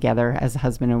time together as a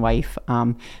husband and wife,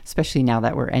 especially now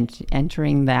that we're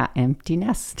entering that empty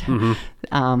nest,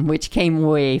 which came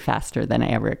way faster than I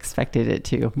ever expected it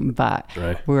to. But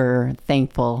we're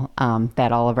thankful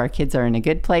that all of our kids are in a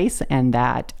good place, and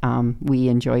that we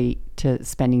enjoy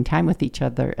spending time with each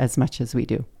other as much as we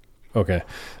do. Okay.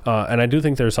 And I do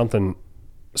think there's something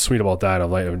sweet about that,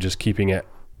 of just keeping it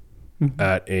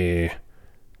at a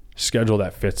schedule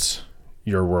that fits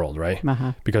your world, right?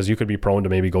 Because you could be prone to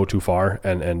maybe go too far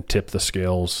and tip the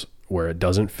scales where it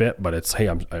doesn't fit, but it's, hey,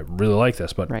 I really like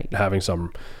this, but having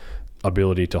some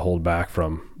ability to hold back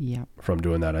from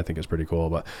doing that, I think is pretty cool.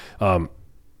 But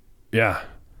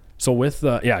so with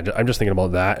I'm just thinking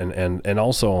about that, and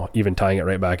also even tying it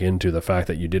right back into the fact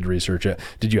that you did research it.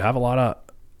 Did you have a lot of,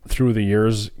 through the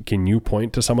years, can you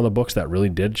point to some of the books that really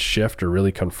did shift or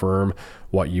really confirm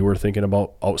what you were thinking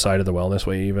about outside of the wellness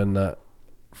way, even that?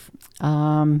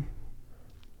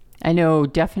 I know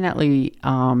definitely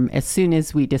as soon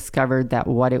as we discovered that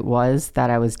what it was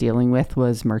that I was dealing with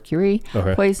was mercury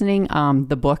poisoning,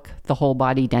 the book, The Whole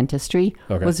Body Dentistry,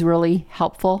 was really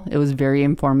helpful. It was very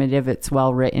informative. It's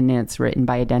well written, and it's written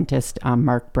by a dentist,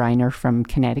 Mark Briner from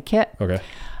Connecticut.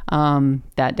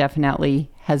 That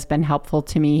definitely has been helpful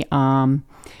to me. And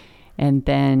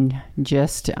then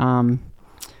just,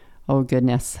 oh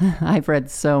goodness, I've read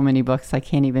so many books I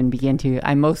can't even begin to.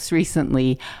 I most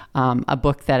recently, a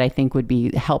book that I think would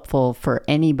be helpful for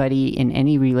anybody in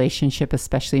any relationship,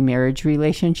 especially marriage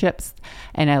relationships.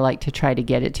 And I like to try to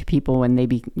get it to people when they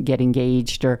get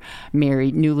engaged or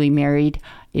married, newly married,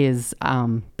 is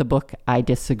the book I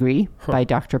Disagree by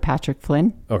Dr. Patrick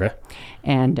Flynn.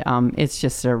 And it's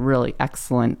just a really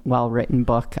excellent, well-written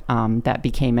book that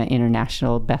became an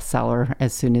international bestseller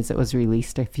as soon as it was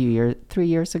released 3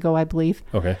 years ago, I believe.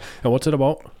 And what's it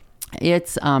about?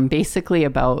 It's basically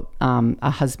about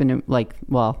a husband,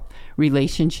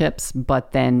 relationships,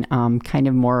 but then kind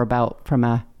of more about from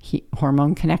a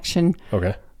hormone connection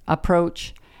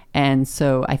approach. And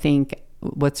so I think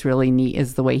what's really neat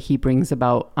is the way he brings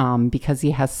about, because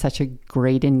he has such a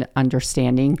great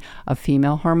understanding of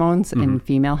female hormones and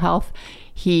female health,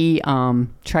 he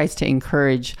tries to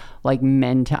encourage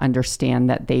men to understand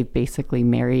that they've basically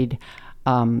married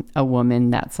a woman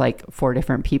that's like 4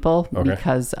 different people Okay.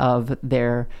 because of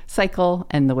their cycle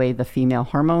and the way the female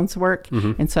hormones work.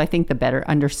 And so I think the better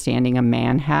understanding a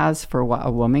man has for what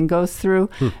a woman goes through,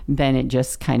 then it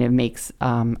just kind of makes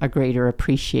a greater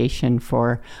appreciation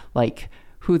for like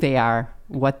who they are,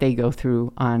 what they go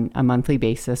through on a monthly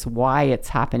basis, why it's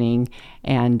happening,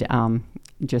 and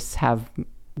just have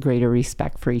greater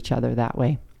respect for each other that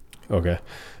way. Okay.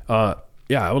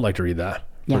 Yeah, I would like to read that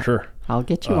for sure. I'll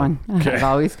get you one. Okay. I've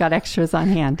always got extras on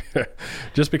hand.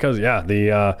 Just because,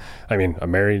 I mean,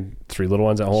 I'm married, 3 little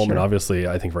ones at home. And obviously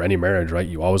I think for any marriage, right,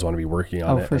 you always want to be working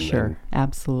on it. For sure. And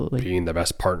Absolutely. being the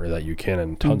best partner that you can,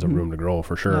 and tons of room to grow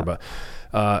for sure. Yep.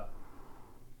 But,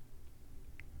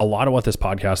 a lot of what this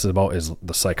podcast is about is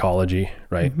the psychology,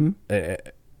 right?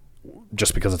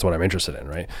 Just because it's what I'm interested in,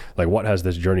 right? Like, what has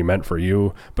this journey meant for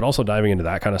you? But also diving into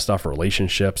that kind of stuff,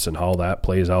 relationships and how that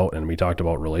plays out. And we talked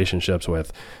about relationships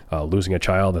with losing a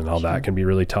child and how that can be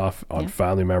really tough on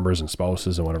family members and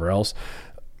spouses and whatever else.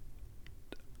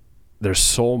 There's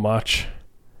so much,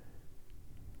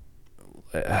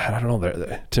 I don't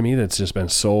know, to me that's just been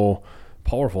so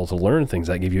powerful to learn things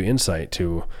that give you insight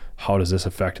to how does this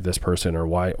affect this person, or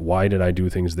why did I do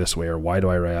things this way, or why do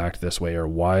I react this way, or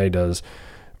why does,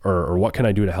 or what can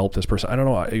I do to help this person? I don't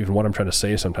know even what I'm trying to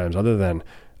say sometimes, other than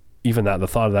even that, the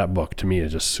thought of that book to me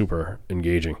is just super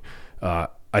engaging. I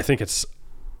think it's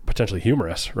potentially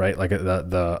humorous, right? Like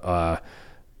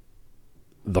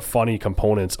the funny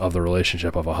components of the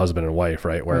relationship of a husband and wife,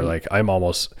 right? Where like I'm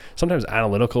almost sometimes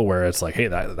analytical, where it's like, hey,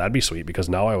 that'd be sweet because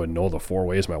now I would know the 4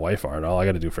 ways my wife are, and all I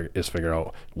got to do is figure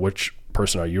out which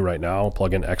person are you right now,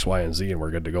 plug in X, Y, and Z, and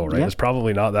we're good to go, right? Yep. It's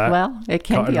probably not that. Well, it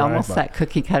can be almost that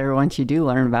cookie cutter once you do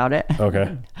learn about it.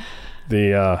 Okay. Okay.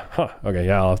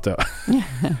 Yeah. I'll have to,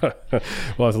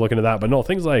 we'll have to look into that, but no,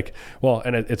 things like, well,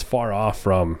 and it's far off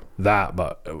from that,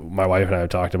 but my wife and I have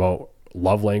talked about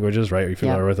love languages, right? Are you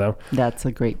familiar with them? That's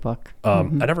a great book. I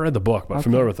never read the book, but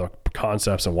familiar with the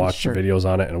concepts and watched the videos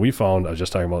on it. And we found, I was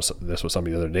just talking about this with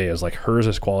somebody the other day, is like hers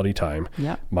is quality time.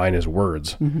 Mine is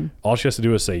words. All she has to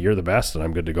do is say, you're the best, and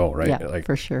I'm good to go. Right. Yeah, like,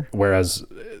 for sure. Whereas,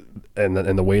 and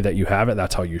the way that you have it,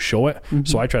 that's how you show it.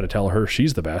 So I try to tell her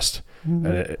she's the best, and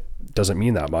it doesn't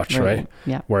mean that much. Right.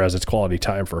 Yeah. Whereas it's quality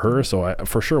time for her. So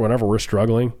for sure, whenever we're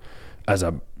struggling as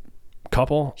a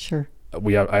couple,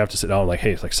 I have to sit down and like,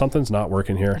 hey, it's like something's not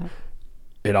working here.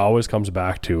 It always comes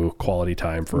back to quality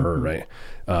time for her,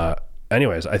 right?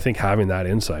 Anyways, I think having that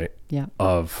insight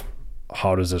of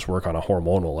how does this work on a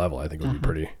hormonal level, I think would be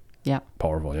pretty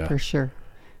powerful. Yeah, for sure.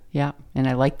 Yeah. And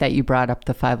I like that you brought up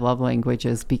the 5 love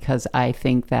languages, because I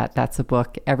think that that's a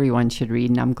book everyone should read.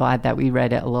 And I'm glad that we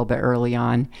read it a little bit early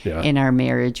on in our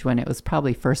marriage, when it was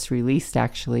probably first released,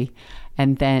 actually.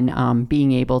 And then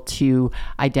being able to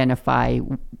identify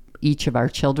each of our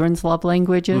children's love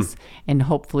languages and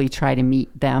hopefully try to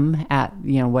meet them at,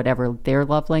 whatever their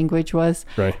love language was.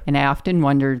 Right. And I often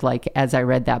wondered, like, as I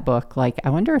read that book, like,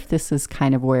 I wonder if this is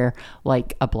kind of where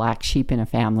like a black sheep in a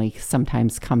family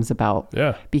sometimes comes about.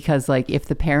 Yeah. Because like if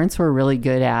the parents were really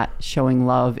good at showing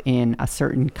love in a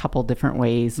certain couple different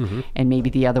ways and maybe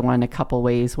the other one a couple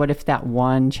ways, what if that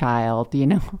one child,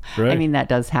 I mean, that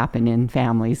does happen in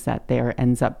families, that there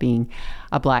ends up being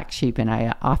a black sheep. And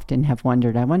I often have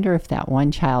wondered, I wonder if that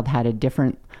one child had a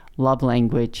different love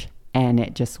language and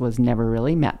it just was never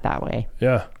really met that way.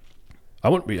 Yeah. I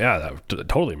wouldn't be, that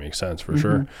totally makes sense for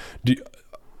sure.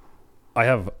 I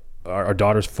have, our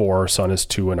daughter's 4, our son is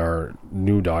 2, and our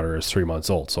new daughter is 3 months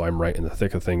old. So I'm right in the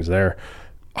thick of things there.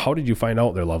 How did you find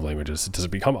out their love languages? Does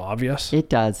it become obvious? It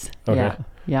does. Okay.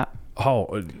 Yeah.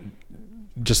 How?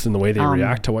 Just in the way they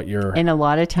react to what you're... And a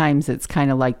lot of times it's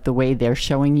kind of like the way they're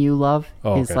showing you love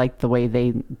is like the way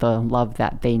the love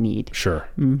that they need. Sure.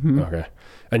 Okay.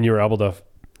 And you were able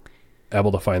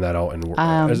to find that out and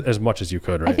as much as you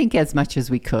could, right? I think as much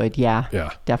as we could. Yeah.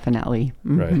 Yeah. Definitely.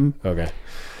 Right. Okay.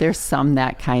 There's some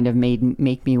that kind of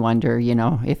make me wonder,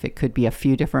 if it could be a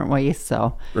few different ways.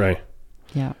 So. Right.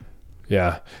 Yeah.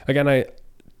 Yeah. Again,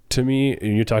 to me,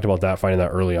 you talked about that, finding that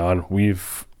early on.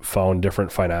 We've found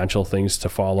different financial things to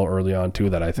follow early on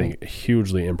too, that I think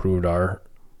hugely improved our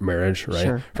marriage, right?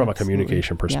 Sure, from a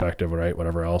communication perspective, right?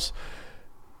 Whatever else.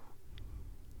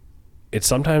 It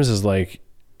sometimes is like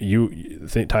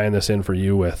tying this in for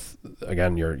you with,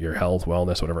 again, your health,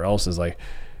 wellness, whatever else, is like,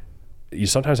 you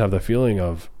sometimes have the feeling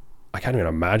of, I can't even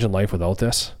imagine life without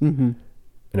this. And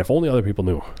if only other people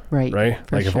knew, right?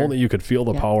 Like if only you could feel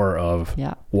the power of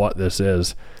what this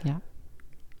is. Yeah.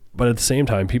 But at the same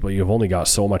time, you've only got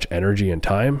so much energy and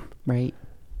time. Right.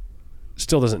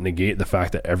 Still doesn't negate the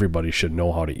fact that everybody should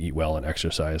know how to eat well and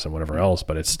exercise and whatever else,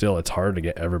 but it's hard to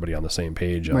get everybody on the same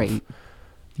page of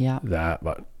that.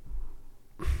 But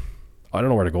I don't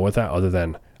know where to go with that other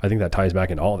than I think that ties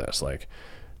back into all this. Like,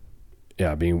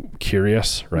 yeah, being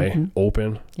curious, right?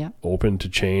 Open, open to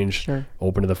change,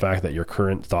 open to the fact that your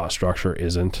current thought structure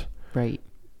isn't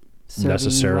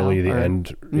necessarily the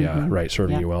end.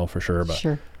 Serving you well for sure. But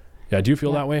yeah, do you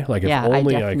feel that way? Like, if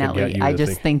only I could get you I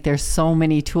just think there's so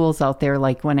many tools out there.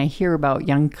 Like when I hear about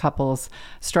young couples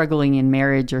struggling in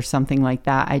marriage or something like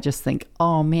that, I just think,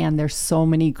 oh man, there's so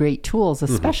many great tools,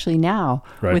 especially now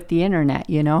with the internet,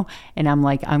 you know? And I'm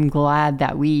like, I'm glad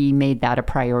that we made that a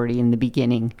priority in the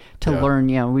beginning to learn.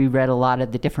 You know, we read a lot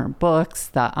of the different books,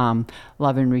 the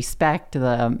Love and Respect,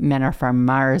 the Men Are From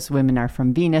Mars, Women Are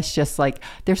From Venus. Just like,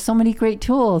 there's so many great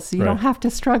tools. You don't have to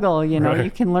struggle, you know,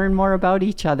 you can learn more about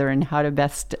each other and how to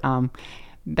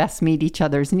best meet each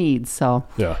other's needs. So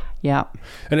and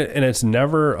it's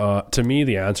never to me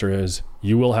the answer is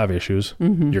you will have issues.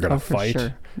 You're gonna fight.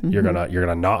 Sure. You're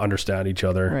gonna not understand each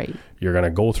other. You're gonna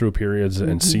go through periods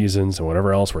and seasons and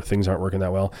whatever else where things aren't working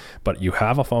that well, but you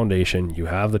have a foundation, you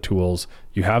have the tools,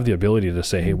 you have the ability to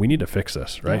say, hey, we need to fix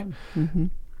this, right?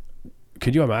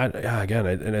 Could you imagine? Again,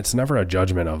 and it's never a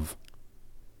judgment of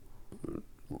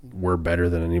we're better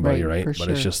than anybody, right? But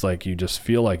it's just like, you just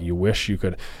feel like you wish you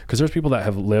could, because there's people that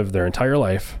have lived their entire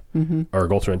life or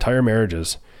go through entire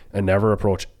marriages and never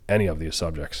approach any of these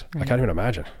subjects. I can't even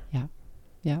imagine.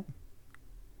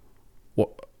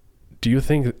 Well, do you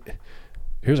think,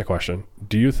 here's a question.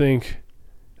 Do you think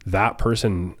that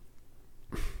person,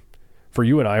 for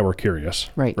you and I, we're curious,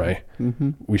 right?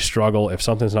 We struggle. If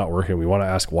something's not working, we want to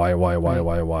ask why.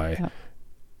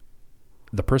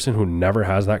 The person who never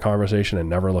has that conversation and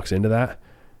never looks into that,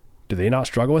 do they not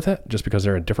struggle with it just because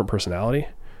they're a different personality?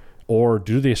 Or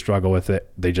do they struggle with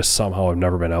it? They just somehow have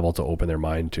never been able to open their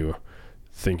mind to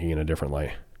thinking in a different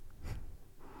light.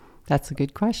 That's a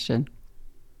good question.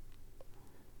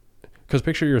 Because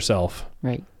picture yourself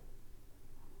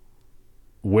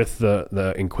with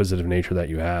the inquisitive nature that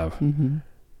you have.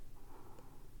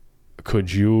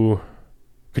 Could you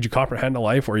comprehend a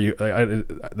life where you,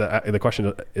 the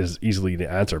question is easily to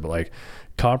answer, but like,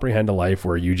 comprehend a life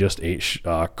where you just ate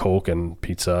Coke and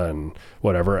pizza and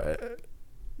whatever,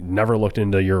 never looked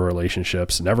into your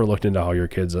relationships, never looked into how your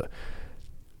kids, it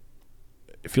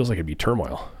feels like it'd be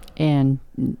turmoil. And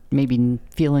maybe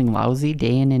feeling lousy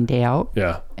day in and day out.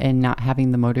 And not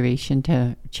having the motivation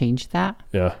to change that.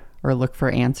 Or look for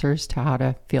answers to how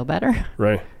to feel better.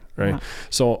 Right.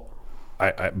 So,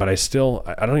 but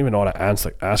I don't even know how to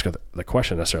ask the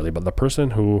question necessarily, but the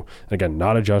person who, again,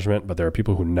 not a judgment, but there are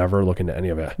people who never look into any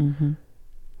of it.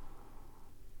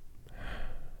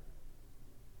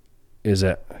 Is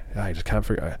it, I just can't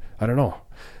figure, I don't know.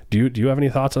 Do you have any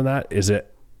thoughts on that? Is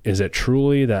it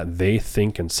truly that they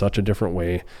think in such a different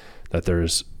way that they're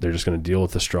just going to deal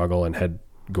with the struggle and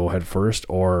go head first?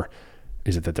 Or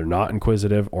is it that they're not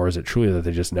inquisitive? Or is it truly that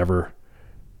they just never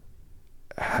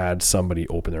had somebody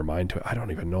open their mind to it? I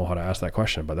don't even know how to ask that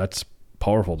question, but that's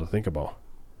powerful to think about.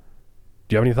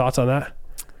 Do you have any thoughts on that?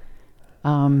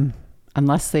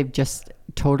 Unless they've just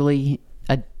totally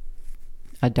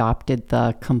adopted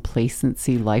the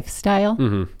complacency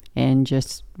lifestyle and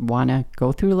just want to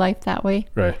go through life that way.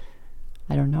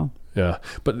 I don't know.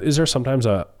 But is there sometimes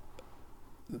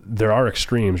there are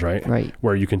extremes, right?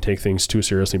 Where you can take things too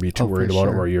seriously, be too worried about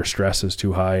it, where your stress is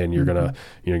too high and you're gonna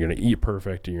eat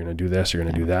perfect, and you're gonna do this, you're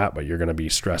gonna do that, but you're gonna be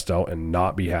stressed out and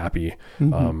not be happy. You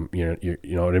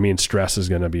know what I mean? Stress is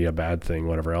gonna be a bad thing,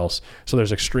 whatever else. So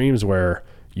there's extremes where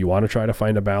you want to try to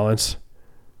find a balance.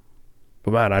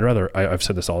 But man, I've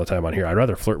said this all the time on here, I'd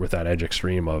rather flirt with that edge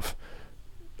extreme of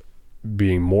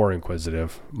being more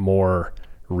inquisitive, more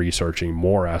researching,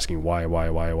 more asking why.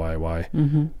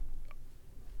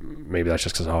 Maybe that's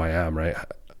just because of how I am, right?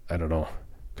 I don't know.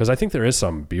 Because I think there is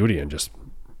some beauty in just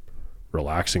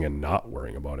relaxing and not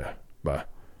worrying about it. But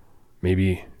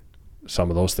maybe some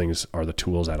of those things are the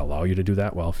tools that allow you to do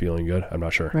that while feeling good. I'm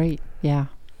not sure. Yeah.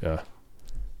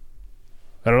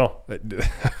 I don't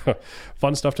know.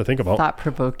 Fun stuff to think about.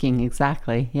 Thought-provoking,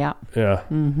 exactly. Yeah.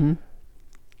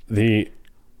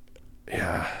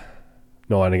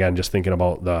 No, and again, just thinking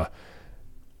about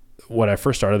when I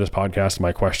first started this podcast,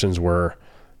 my questions were,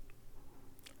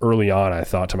 early on, I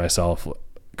thought to myself,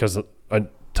 because I'm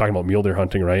talking about mule deer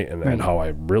hunting, right? And how I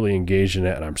really engaged in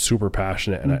it, and I'm super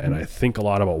passionate, and I think a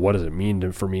lot about what does it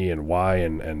mean for me and why,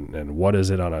 and what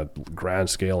is it on a grand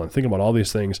scale, and think about all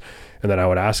these things. And then I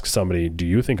would ask somebody, do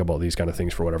you think about these kind of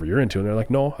things for whatever you're into? And they're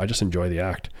like, no, I just enjoy the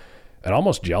act. And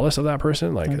almost jealous of that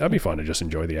person. Like, that'd be fun to just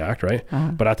enjoy the act, right?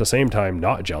 But at the same time,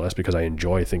 not jealous, because I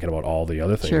enjoy thinking about all the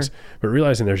other things. But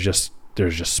realizing there's just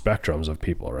spectrums of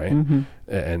people, right?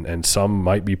 And some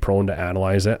might be prone to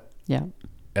analyze it.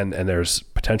 And there's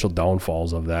potential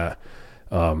downfalls of that.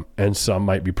 And some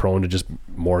might be prone to just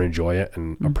more enjoy it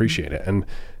and appreciate it. And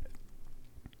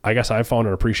I guess I found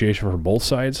an appreciation for both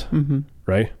sides,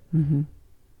 right?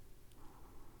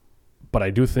 But I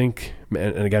do think,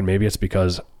 and again, maybe it's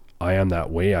because I am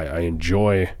that way. I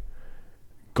enjoy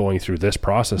going through this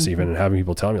process even, and having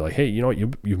people tell me like, hey, you know what,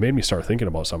 you've made me start thinking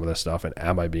about some of this stuff, and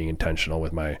am I being intentional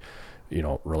with my, you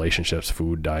know, relationships,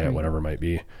 food, diet, whatever it might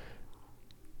be.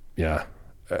 Yeah.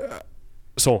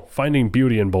 So finding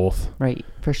beauty in both. Right,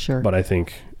 for sure. But I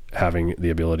think having the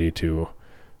ability to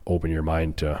open your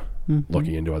mind to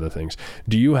looking into other things.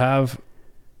 Do you have,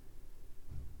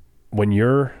 when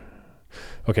you're,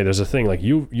 okay, there's a thing like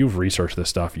you've researched this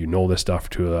stuff, you know this stuff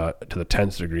to the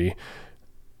 10th degree.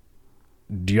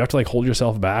 Do you have to like hold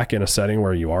yourself back in a setting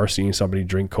where you are seeing somebody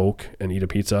drink Coke and eat a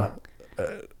pizza?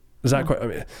 Is that quite, I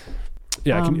mean,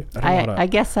 yeah. I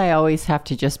guess I always have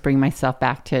to just bring myself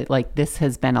back to like, this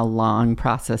has been a long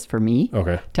process for me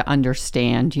to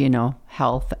understand, you know,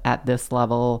 health at this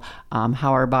level,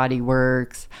 how our body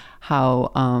works,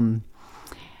 how,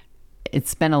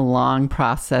 it's been a long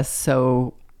process.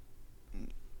 So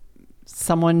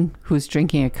someone who's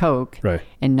drinking a Coke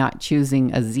and not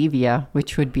choosing a Zevia,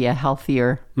 which would be a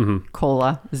healthier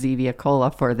cola, Zevia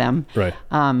cola for them. Right.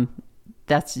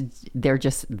 That's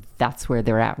where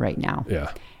they're at right now.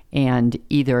 Yeah. And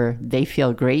either they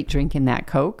feel great drinking that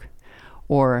Coke,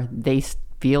 or they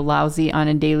feel lousy on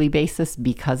a daily basis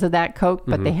because of that Coke,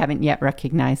 but they haven't yet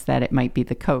recognized that it might be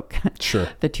the Coke,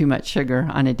 the too much sugar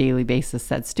on a daily basis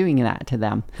that's doing that to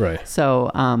them. Right.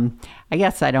 So I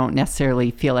guess I don't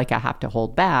necessarily feel like I have to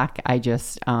hold back. I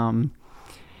just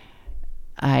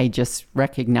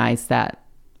recognize that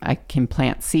I can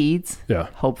plant seeds. Yeah.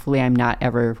 Hopefully I'm not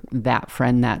ever that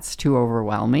friend that's too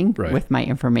overwhelming with my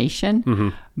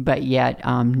information, but yet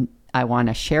I want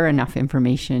to share enough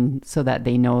information so that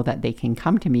they know that they can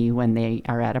come to me when they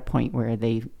are at a point where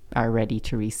they are ready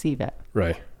to receive it.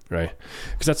 Right. Right.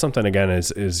 Because that's something, again,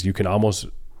 is you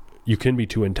can be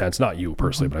too intense, not you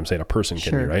personally, but I'm saying a person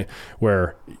can be, right?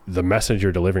 Where the message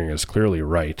you're delivering is clearly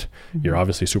right. You're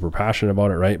obviously super passionate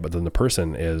about it, right? But then the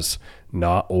person is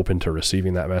not open to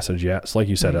receiving that message yet. So like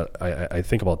you said, I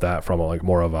think about that from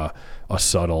more of a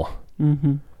subtle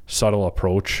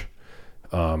approach.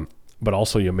 But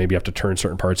also you maybe have to turn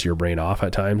certain parts of your brain off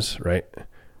at times, right?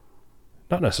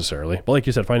 Not necessarily, but like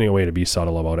you said, finding a way to be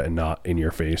subtle about it and not in your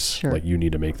face. Like, you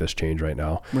need to make this change right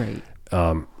now. Right.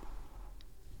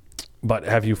 But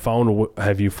have you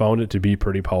found it to be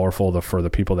pretty powerful for the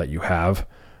people that you have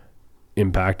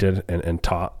impacted and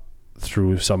taught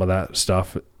through some of that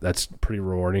stuff? That's pretty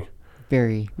rewarding.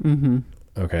 Very.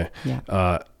 Okay.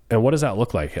 Yeah. And what does that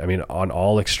look like? I mean, on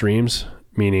all extremes,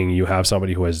 meaning you have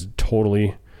somebody who has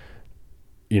totally,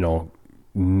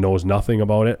 knows nothing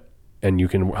about it, and you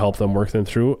can help them work them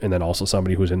through, and then also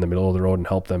somebody who's in the middle of the road and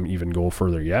help them even go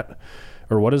further yet?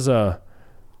 Or what has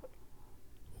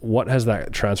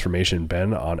that transformation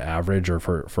been on average, or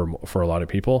for a lot of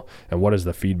people, and what is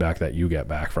the feedback that you get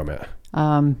back from it?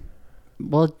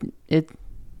 Well,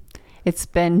 it's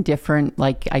been different,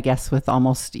 like, I guess, with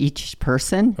almost each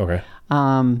person. Okay.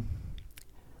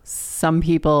 Some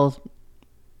people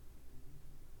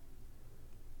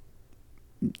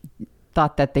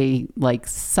thought that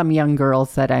some young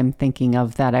girls that I'm thinking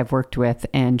of that I've worked with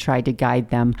and tried to guide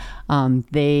them,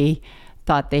 they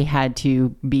thought they had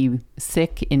to be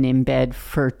sick and in bed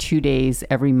for 2 days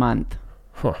every month,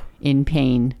 in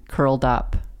pain, curled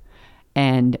up.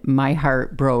 And my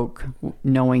heart broke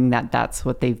knowing that that's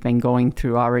what they've been going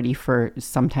through already for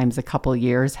sometimes a couple of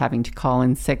years, having to call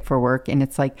in sick for work. And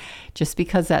it's like, just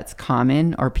because that's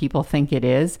common or people think it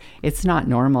is, it's not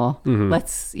normal.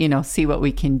 Let's, see what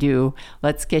we can do.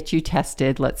 Let's get you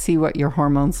tested. Let's see what your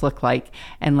hormones look like.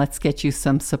 And let's get you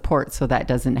some support so that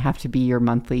doesn't have to be your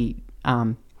monthly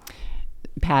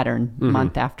pattern,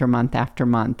 month after month after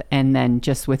month. And then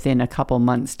just within a couple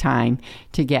months' time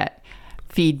to get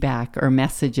feedback or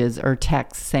messages or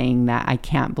texts saying that I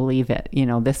can't believe it.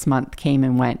 This month came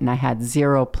and went and I had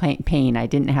zero pain. I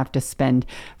didn't have to spend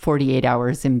 48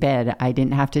 hours in bed. I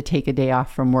didn't have to take a day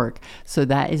off from work. So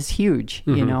that is huge,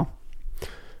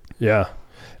 Yeah.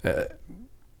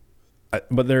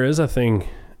 But there is a thing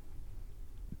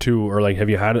too, or like, have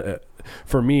you had,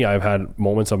 for me, I've had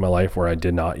moments of my life where I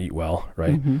did not eat well.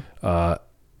 Right.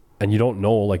 And you don't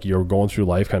know, like, you're going through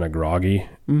life kind of groggy.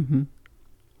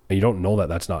 And you don't know that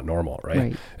that's not normal,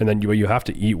 right? And then you have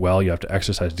to eat well, you have to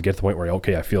exercise to get to the point where,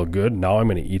 okay, I feel good. Now I'm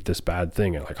going to eat this bad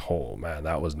thing. And like, oh man,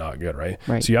 that was not good, right?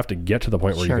 So you have to get to the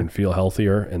point where you can feel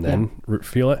healthier and then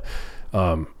feel it.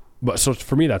 But so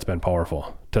for me, that's been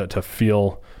powerful to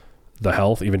feel the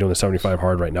health, even doing the 75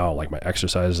 hard right now, like my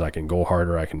exercises, I can go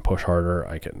harder, I can push harder,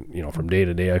 I can, from day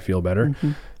to day, I feel better.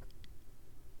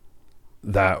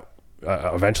 That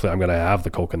eventually I'm going to have the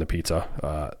Coke and the pizza.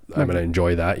 I'm going to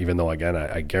enjoy that, even though, again,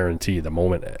 I guarantee the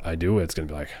moment I do, it's going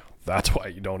to be like, that's why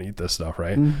you don't eat this stuff,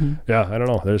 right? Yeah, I don't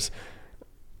know.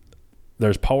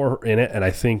 There's power in it. And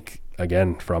I think,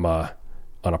 again,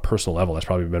 on a personal level, that's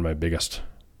probably been my biggest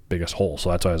hole. So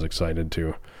that's why I was excited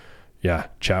to,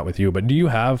 chat with you. But do you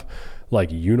have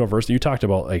like universal, you talked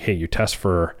about like, hey, you test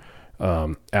for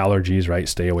allergies, right?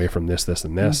 Stay away from this,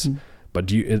 and this. But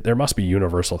there must be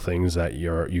universal things that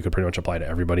you could pretty much apply to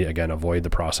everybody. Again, avoid the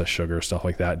processed sugar, stuff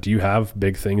like that. Do you have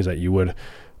big things that you would,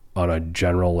 on a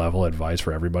general level, advise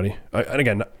for everybody? And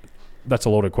again, that's a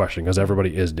loaded question because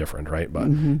everybody is different, right? But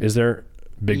is there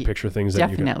big picture things that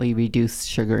definitely reduce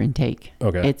sugar intake?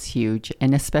 Okay. It's huge.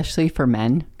 And especially for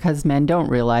men, because men don't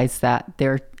realize that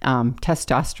their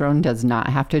testosterone does not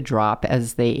have to drop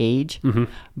as they age,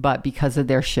 but because of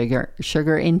their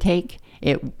sugar intake,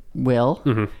 it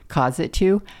will cause it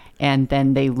to, and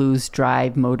then they lose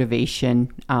drive,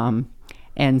 motivation.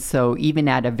 And so even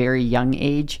at a very young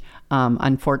age,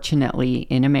 unfortunately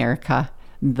in America,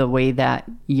 the way that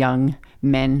young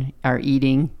men are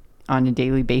eating on a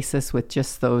daily basis with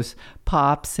just those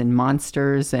Pops and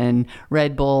Monsters and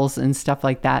Red Bulls and stuff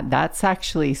like that, that's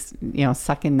actually,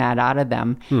 sucking that out of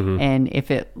them. And if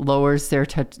it lowers their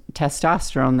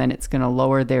testosterone, then it's going to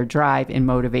lower their drive and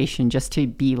motivation just to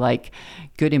be like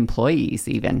good employees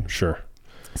even. Sure.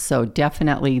 So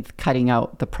definitely cutting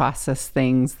out the processed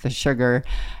things, the sugar,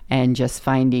 and just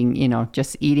finding,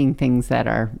 just eating things that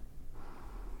are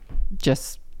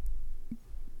just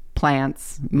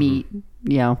plants, meat,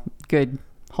 good,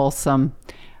 wholesome,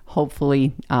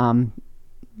 hopefully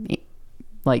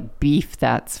like beef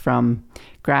that's from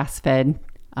grass-fed,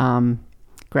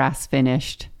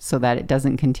 grass-finished, so that it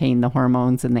doesn't contain the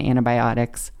hormones and the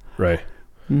antibiotics. Right.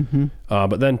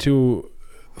 But then too,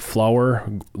 flour,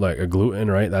 like a gluten,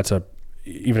 right? That's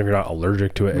even if you're not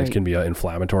allergic to it, right, it can be an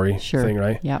inflammatory thing,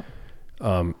 right? Yeah.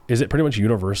 Is it pretty much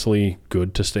universally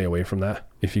good to stay away from that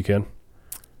if you can?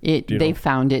 They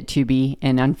found it to be,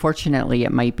 and unfortunately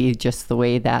it might be just the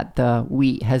way that the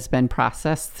wheat has been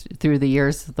processed through the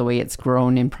years, the way it's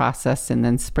grown and processed and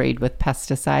then sprayed with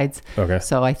pesticides. Okay.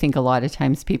 So I think a lot of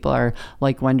times people are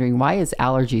like wondering, why is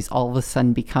allergies all of a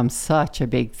sudden become such a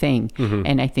big thing?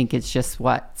 And I think it's just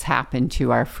what's happened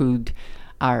to our food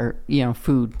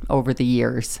over the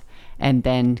years. And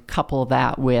then couple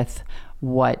that with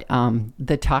what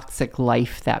the toxic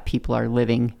life that people are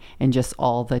living, and just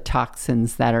all the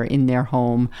toxins that are in their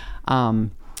home,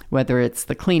 whether it's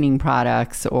the cleaning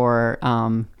products or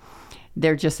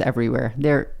they're just everywhere.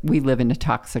 We live in a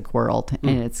toxic world,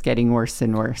 and it's getting worse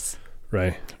and worse.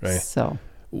 Right. So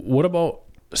what about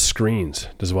screens?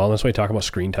 Does Wellness Way talk about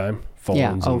screen time? Phones?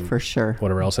 Yeah, for sure.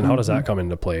 Whatever else. And how does that come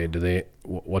into play?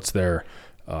 What's their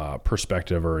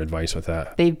perspective or advice with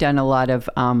that? They've done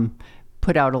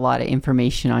put out a lot of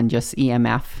information on just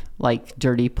EMF, like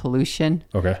dirty pollution,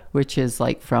 which is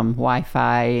like from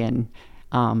Wi-Fi and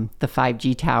the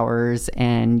 5G towers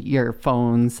and your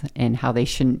phones, and how they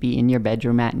shouldn't be in your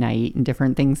bedroom at night, and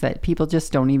different things that people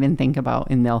just don't even think about,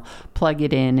 and they'll plug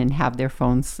it in and have their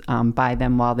phones by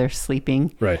them while they're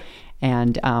sleeping. Right.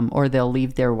 And or they'll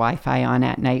leave their Wi-Fi on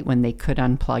at night when they could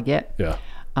unplug it. Yeah.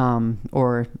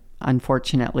 Or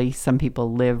unfortunately, some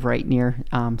people live right near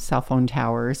cell phone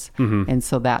towers, and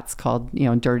so that's called,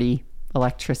 dirty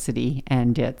electricity,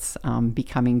 and it's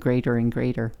becoming greater and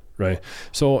greater. Right.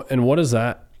 So, and what does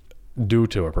that do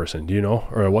to a person? Do you know,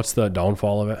 or what's the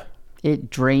downfall of it?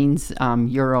 It drains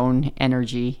your own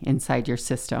energy inside your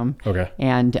system. Okay.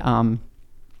 And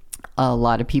a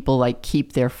lot of people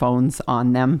keep their phones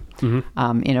on them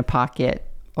in a pocket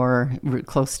or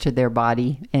close to their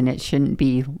body, and it shouldn't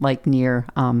be near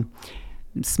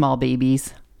small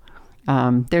babies.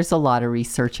 There's a lot of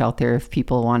research out there if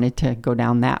people wanted to go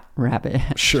down that rabbit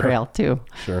trail too.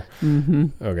 Sure.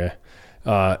 Okay.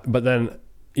 But then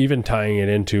even tying it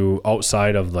into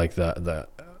outside of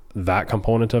that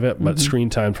component of it, but screen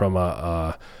time from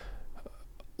a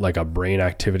brain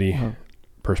activity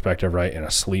perspective, right? And a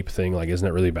sleep thing, isn't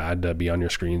it really bad to be on your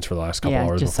screens for the last couple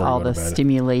hours just before all you go the to bed?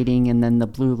 stimulating, and then the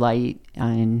blue light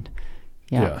and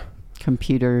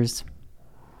computers.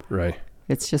 Right.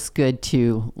 It's just good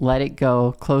to let it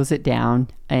go, close it down,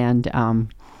 and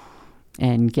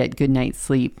get good night's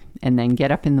sleep, and then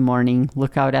get up in the morning,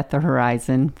 look out at the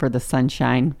horizon for the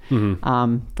sunshine,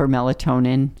 for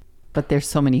melatonin. But there's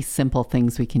so many simple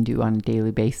things we can do on a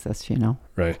daily basis,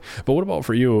 Right. But what about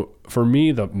for you? For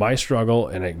me, my struggle,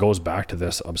 and it goes back to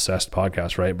this obsessed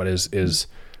podcast, right? But is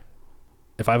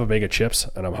if I have a bag of chips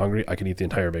and I'm hungry, I can eat the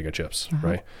entire bag of chips,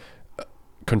 right?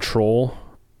 Control,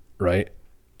 right?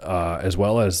 As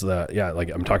well as like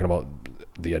I'm talking about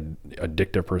the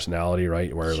addictive personality,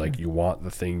 right? Where like you want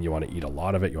the thing, you want to eat a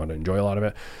lot of it, you want to enjoy a lot of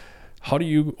it. How do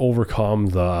you overcome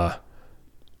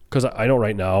because I know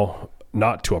right now,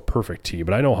 not to a perfect T,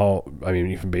 but I know how, I mean,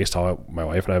 even based on how my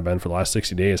wife and I have been for the last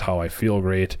 60 days, how I feel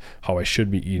great, how I should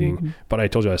be eating, but I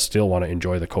told you I still want to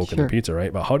enjoy the Coke and the pizza,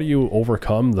 right? But how do you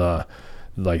overcome the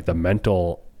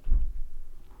mental,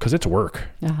 because it's work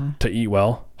to eat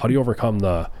well. How do you overcome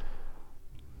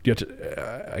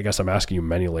I guess I'm asking you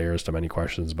many layers to many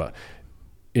questions, but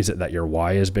is it that your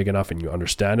why is big enough and you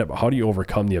understand it? But how do you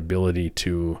overcome the ability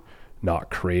to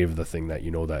not crave the thing that you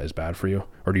know that is bad for you?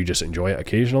 Or do you just enjoy it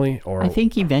occasionally? Or I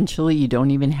think eventually you don't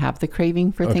even have the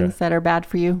craving for things that are bad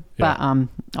for you. Yeah. But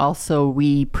also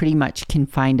we pretty much can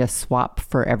find a swap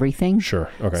for everything.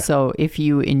 Sure. Okay. So if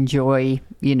you enjoy,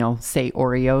 say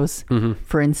Oreos,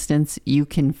 for instance, you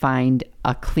can find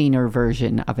a cleaner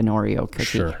version of an Oreo cookie.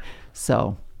 Sure.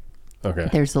 So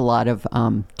there's a lot of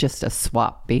just a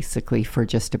swap basically for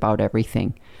just about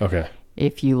everything. Okay.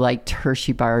 If you liked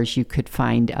Hershey bars, you could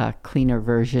find a cleaner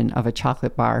version of a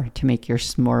chocolate bar to make your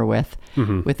s'more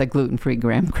with a gluten-free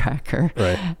graham cracker.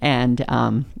 Right.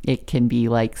 And it can be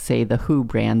like, say, the Who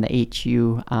brand, the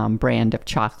HU brand of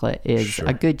chocolate is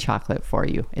a good chocolate for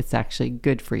you. It's actually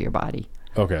good for your body.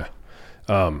 Okay.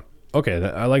 I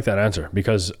like that answer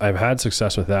because I've had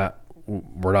success with that.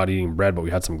 We're not eating bread, but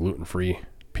we had some gluten-free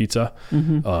pizza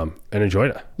and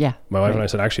enjoyed it. Yeah. My wife and I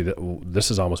said, actually, this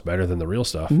is almost better than the real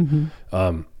stuff.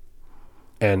 And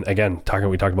again,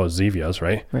 we talked about Zevias,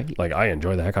 right? Like I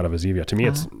enjoy the heck out of a Zevia. To me,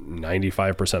 it's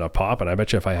 95% of pop. And I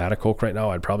bet you if I had a Coke right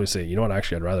now, I'd probably say, you know what,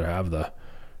 actually, I'd rather have the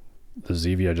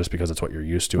Zevia just because it's what you're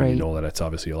used to. And you know that it's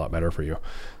obviously a lot better for you.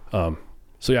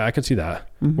 So yeah, I could see that.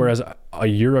 Whereas a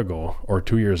year ago or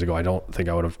 2 years ago, I don't think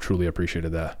I would have truly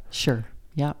appreciated that. Sure.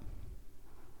 Yeah.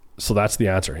 So that's the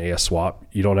answer. Hey, a swap.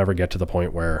 You don't ever get to the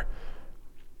point where,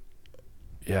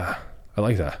 I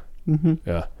like that.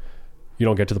 Yeah. You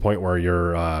don't get to the point where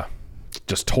you're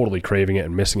just totally craving it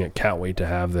and missing it. Can't wait to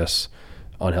have this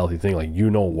unhealthy thing. Like,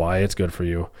 you know why it's good for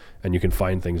you and you can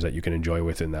find things that you can enjoy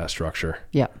within that structure.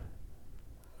 Yeah.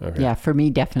 Okay. Yeah. For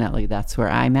me, definitely that's where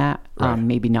I'm at. Right.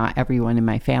 Maybe not everyone in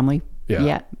my family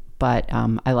yet, but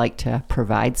I like to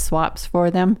provide swaps for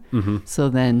them. So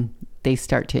then they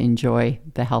start to enjoy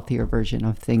the healthier version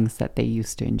of things that they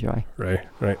used to enjoy. Right.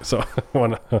 So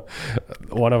one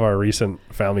of our recent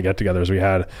family get-togethers we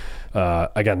had,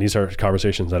 again, these are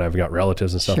conversations that I've got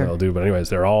relatives and stuff that I'll do. But anyways,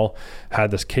 they're all had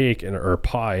this cake or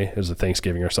pie. It was a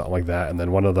Thanksgiving or something like that. And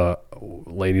then one of the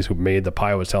ladies who made the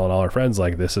pie was telling all her friends,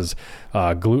 like, this is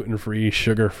gluten-free,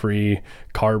 sugar-free,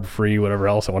 carb-free, whatever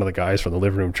else. And one of the guys from the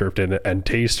living room chirped in, and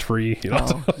taste-free.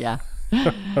 Oh, yeah.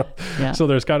 Yeah. So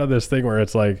there's kind of this thing where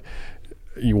it's like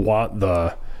you want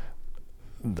the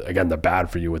bad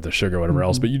for you with the sugar or whatever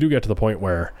else, but you do get to the point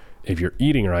where if you're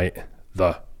eating right,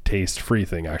 the taste free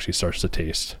thing actually starts to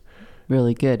taste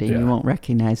really good, and you won't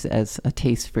recognize it as a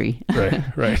taste free.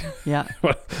 Right. Yeah.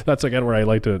 But that's again where I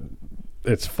like to,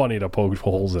 it's funny to poke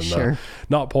holes in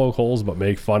not poke holes, but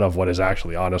make fun of what is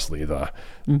actually honestly the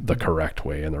correct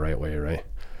way and the right way, right?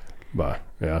 But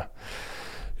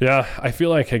yeah, I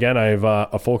feel like, again, I've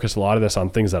focused a lot of this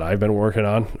on things that I've been working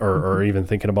on or even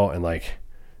thinking about, and like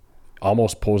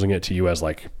almost posing it to you as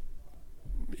like,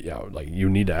 like you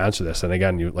need to answer this. And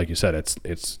again, like you said,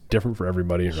 it's different for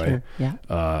everybody, right?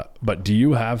 Yeah. But do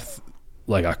you have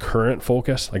like a current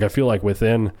focus? Like I feel like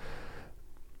within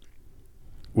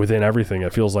everything,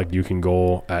 it feels like you can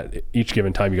go at each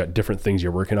given time, you got different things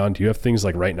you're working on. Do you have things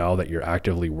like right now that you're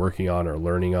actively working on or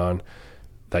learning on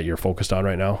that you're focused on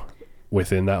right now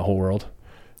within that whole world?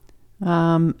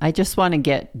 I just want to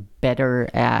get better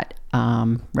at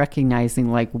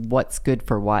recognizing like what's good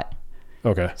for what.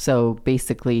 Okay. So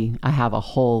basically I have a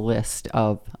whole list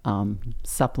of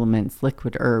supplements,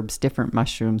 liquid herbs, different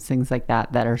mushrooms, things like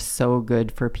that are so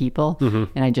good for people.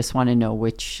 And I just want to know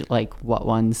what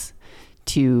ones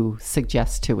to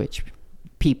suggest to which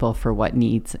people for what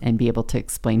needs, and be able to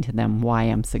explain to them why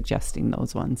I'm suggesting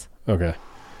those ones. Okay.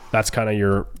 That's kind of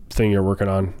your thing you're working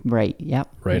on. Right.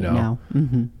 Yep. Right now.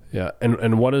 Yeah.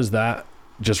 And what is that?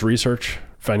 Just research,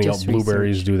 finding out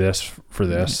blueberries do this for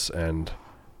this, and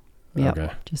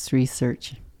just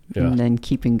research, and then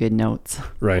keeping good notes.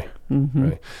 Right.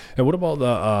 Right. And what about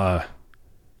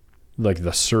the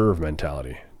the serve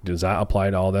mentality? Does that apply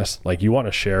to all this? Like, you want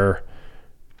to share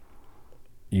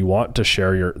you want to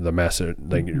share the message,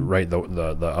 like, right?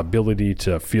 The ability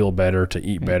to feel better, to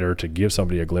eat better, to give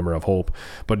somebody a glimmer of hope.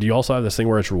 But do you also have this thing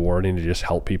where it's rewarding to just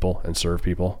help people and serve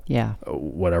people? Yeah.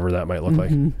 Whatever that might look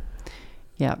like.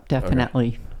 Yeah,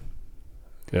 definitely.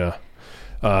 Okay.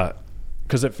 Yeah.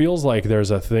 Because it feels like there's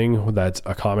a thing that's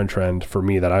a common trend for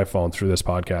me that I've found through this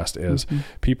podcast is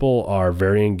people are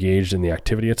very engaged in the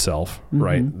activity itself,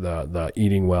 right? The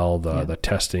eating well, the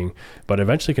testing, but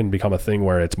eventually can become a thing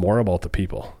where it's more about the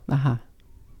people.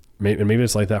 Maybe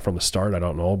it's like that from the start. I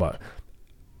don't know, but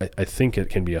I think it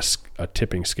can be a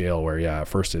tipping scale where, at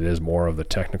first it is more of the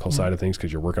technical side of things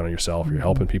because you're working on yourself, you're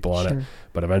helping people on it,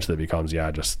 but eventually it becomes,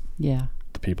 just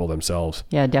the people themselves.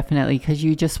 Yeah, definitely. Because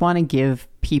you just want to give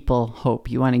people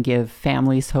hope. You want to give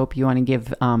families hope. You want to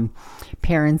give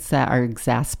parents that are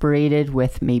exasperated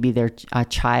with maybe their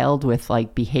child with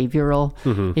like behavioral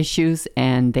issues,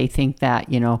 and they think that,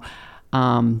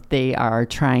 they are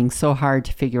trying so hard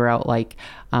to figure out like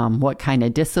what kind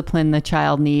of discipline the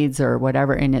child needs or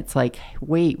whatever. And it's like,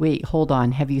 wait, hold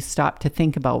on. Have you stopped to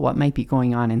think about what might be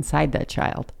going on inside that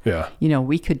child? Yeah.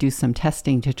 We could do some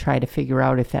testing to try to figure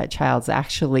out if that child's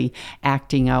actually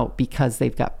acting out because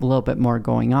they've got a little bit more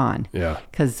going on. Yeah.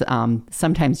 Because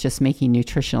sometimes just making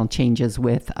nutritional changes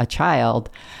with a child,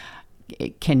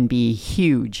 it can be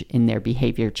huge in their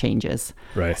behavior changes.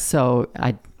 Right. So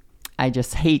I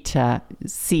just hate to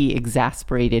see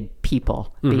exasperated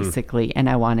people, basically. And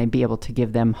I want to be able to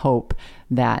give them hope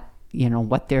that,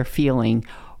 what they're feeling,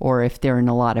 or if they're in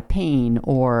a lot of pain,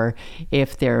 or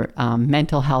if their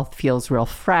mental health feels real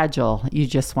fragile, you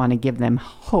just want to give them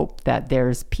hope that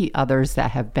there's others that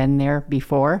have been there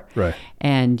before. Right.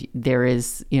 And there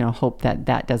is, hope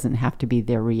that doesn't have to be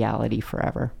their reality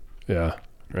forever. Yeah.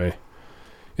 Right.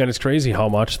 And it's crazy how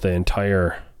much the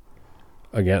entire,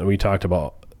 again, we talked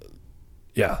about,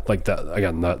 like that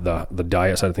again, the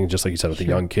diet side of things, just like you said, with the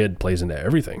young kid plays into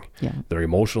everything. Yeah. Their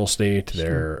emotional state,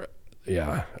 their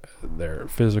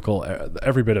physical,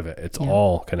 every bit of it. It's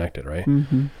all connected, right?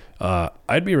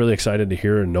 I'd be really excited to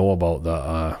hear and know about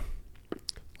the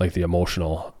like the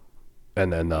emotional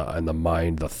and then the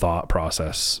mind, the thought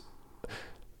process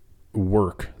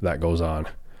work that goes on.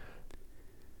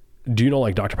 Do you know,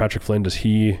 like Dr. Patrick Flynn,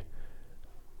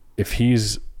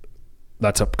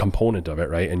 that's a component of it,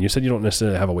 right? And you said you don't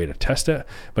necessarily have a way to test it,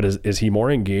 but is he more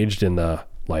engaged in the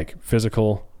like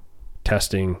physical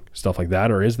testing, stuff like that?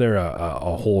 Or is there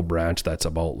a whole branch that's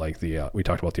about like we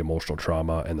talked about the emotional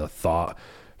trauma and the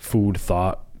food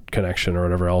thought connection or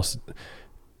whatever else?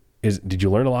 Did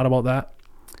you learn a lot about that?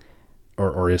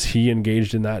 Or is he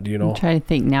engaged in that? Do you know? I'm trying to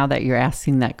think now that you're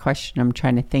asking that question. I'm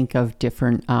trying to think of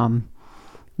different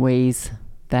ways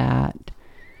that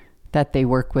they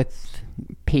work with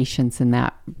patients in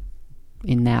that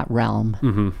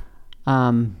realm.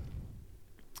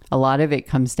 A lot of it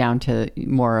comes down to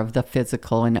more of the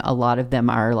physical, and a lot of them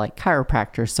are like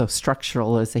chiropractors, so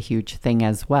structural is a huge thing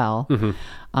as well.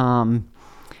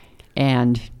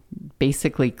 And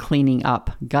basically cleaning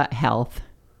up gut health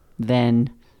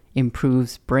then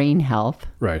improves brain health.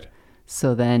 Right.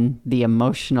 So then the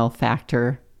emotional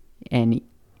factor and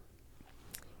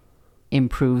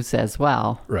improves as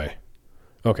well. Right.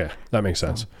 Okay, that makes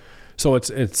sense. So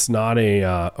it's not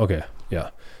a okay,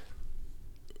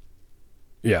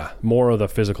 more of the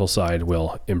physical side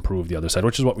will improve the other side,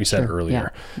 which is what we said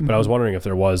earlier. Yeah. But I was wondering if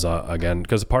there was again,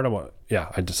 because part of what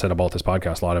I just said about this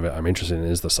podcast, a lot of it I'm interested in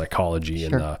is the psychology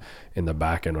in the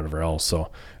back end, whatever else.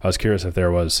 So I was curious if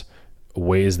there was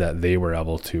ways that they were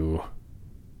able to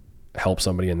help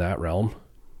somebody in that realm,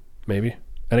 maybe.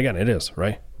 And again, it is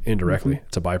right indirectly.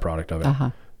 It's a byproduct of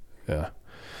it. Yeah.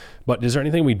 But is there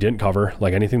anything we didn't cover,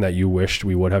 like anything that you wished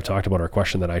we would have talked about, or a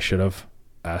question that I should have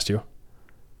asked you?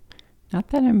 Not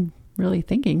that I'm really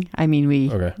thinking. I mean, we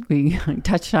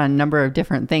touched on a number of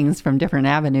different things from different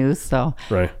avenues. So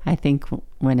I think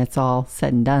when it's all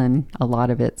said and done, a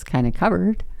lot of it's kind of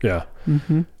covered. Yeah.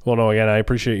 Well, no, again, I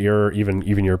appreciate your, even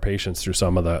your patience through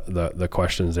some of the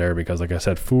questions there, because like I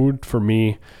said, food for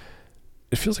me,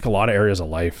 it feels like a lot of areas of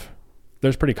life,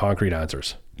 there's pretty concrete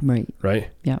answers. Right.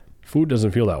 Yeah. Food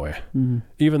doesn't feel that way,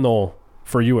 even though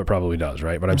for you it probably does,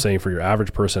 right? But I'm saying for your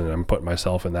average person, and I'm putting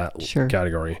myself in that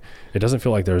category, it doesn't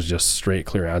feel like there's just straight,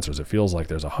 clear answers. It feels like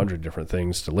there's 100 different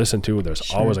things to listen to. There's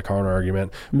always a counter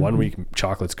argument. One week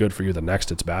chocolate's good for you, the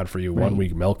next it's bad for you. One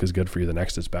week milk is good for you, the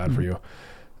next it's bad for you.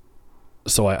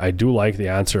 So I do like the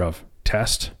answer of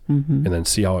test and then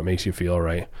see how it makes you feel,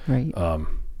 right?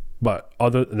 But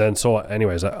other than, so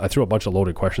anyways, I threw a bunch of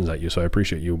loaded questions at you, so I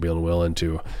appreciate you being willing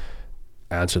to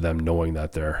answer them knowing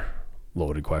that they're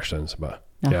loaded questions. But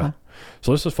yeah,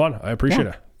 so this was fun. I appreciate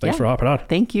it. Thanks for hopping on.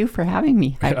 Thank you for having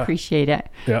me. I appreciate it.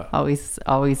 Yeah. Always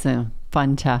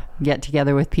fun to get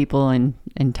together with people and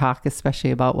talk,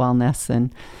 especially about wellness.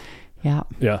 And yeah.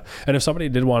 And if somebody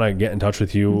did want to get in touch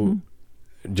with you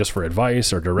just for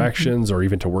advice or directions or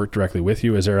even to work directly with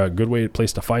you, is there a good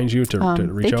place to find you to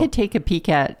reach out? They could take a peek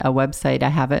at a website. I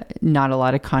have not a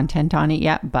lot of content on it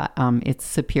yet, but it's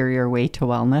Superior Way to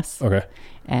Wellness. Okay.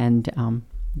 And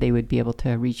they would be able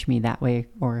to reach me that way,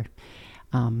 or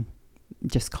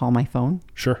just call my phone.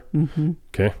 Sure.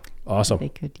 Okay. Awesome. They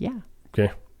could, yeah.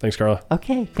 Okay. Thanks, Karla.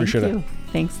 Okay. Appreciate it.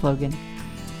 Thanks, Logan.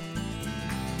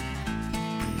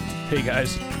 Hey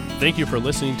guys, thank you for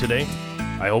listening today.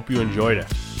 I hope you enjoyed it.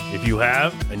 If you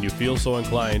have and you feel so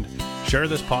inclined, share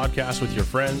this podcast with your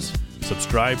friends,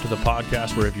 subscribe to the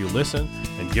podcast wherever you listen,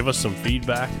 and give us some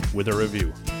feedback with a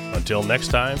review. Until next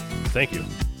time, thank you.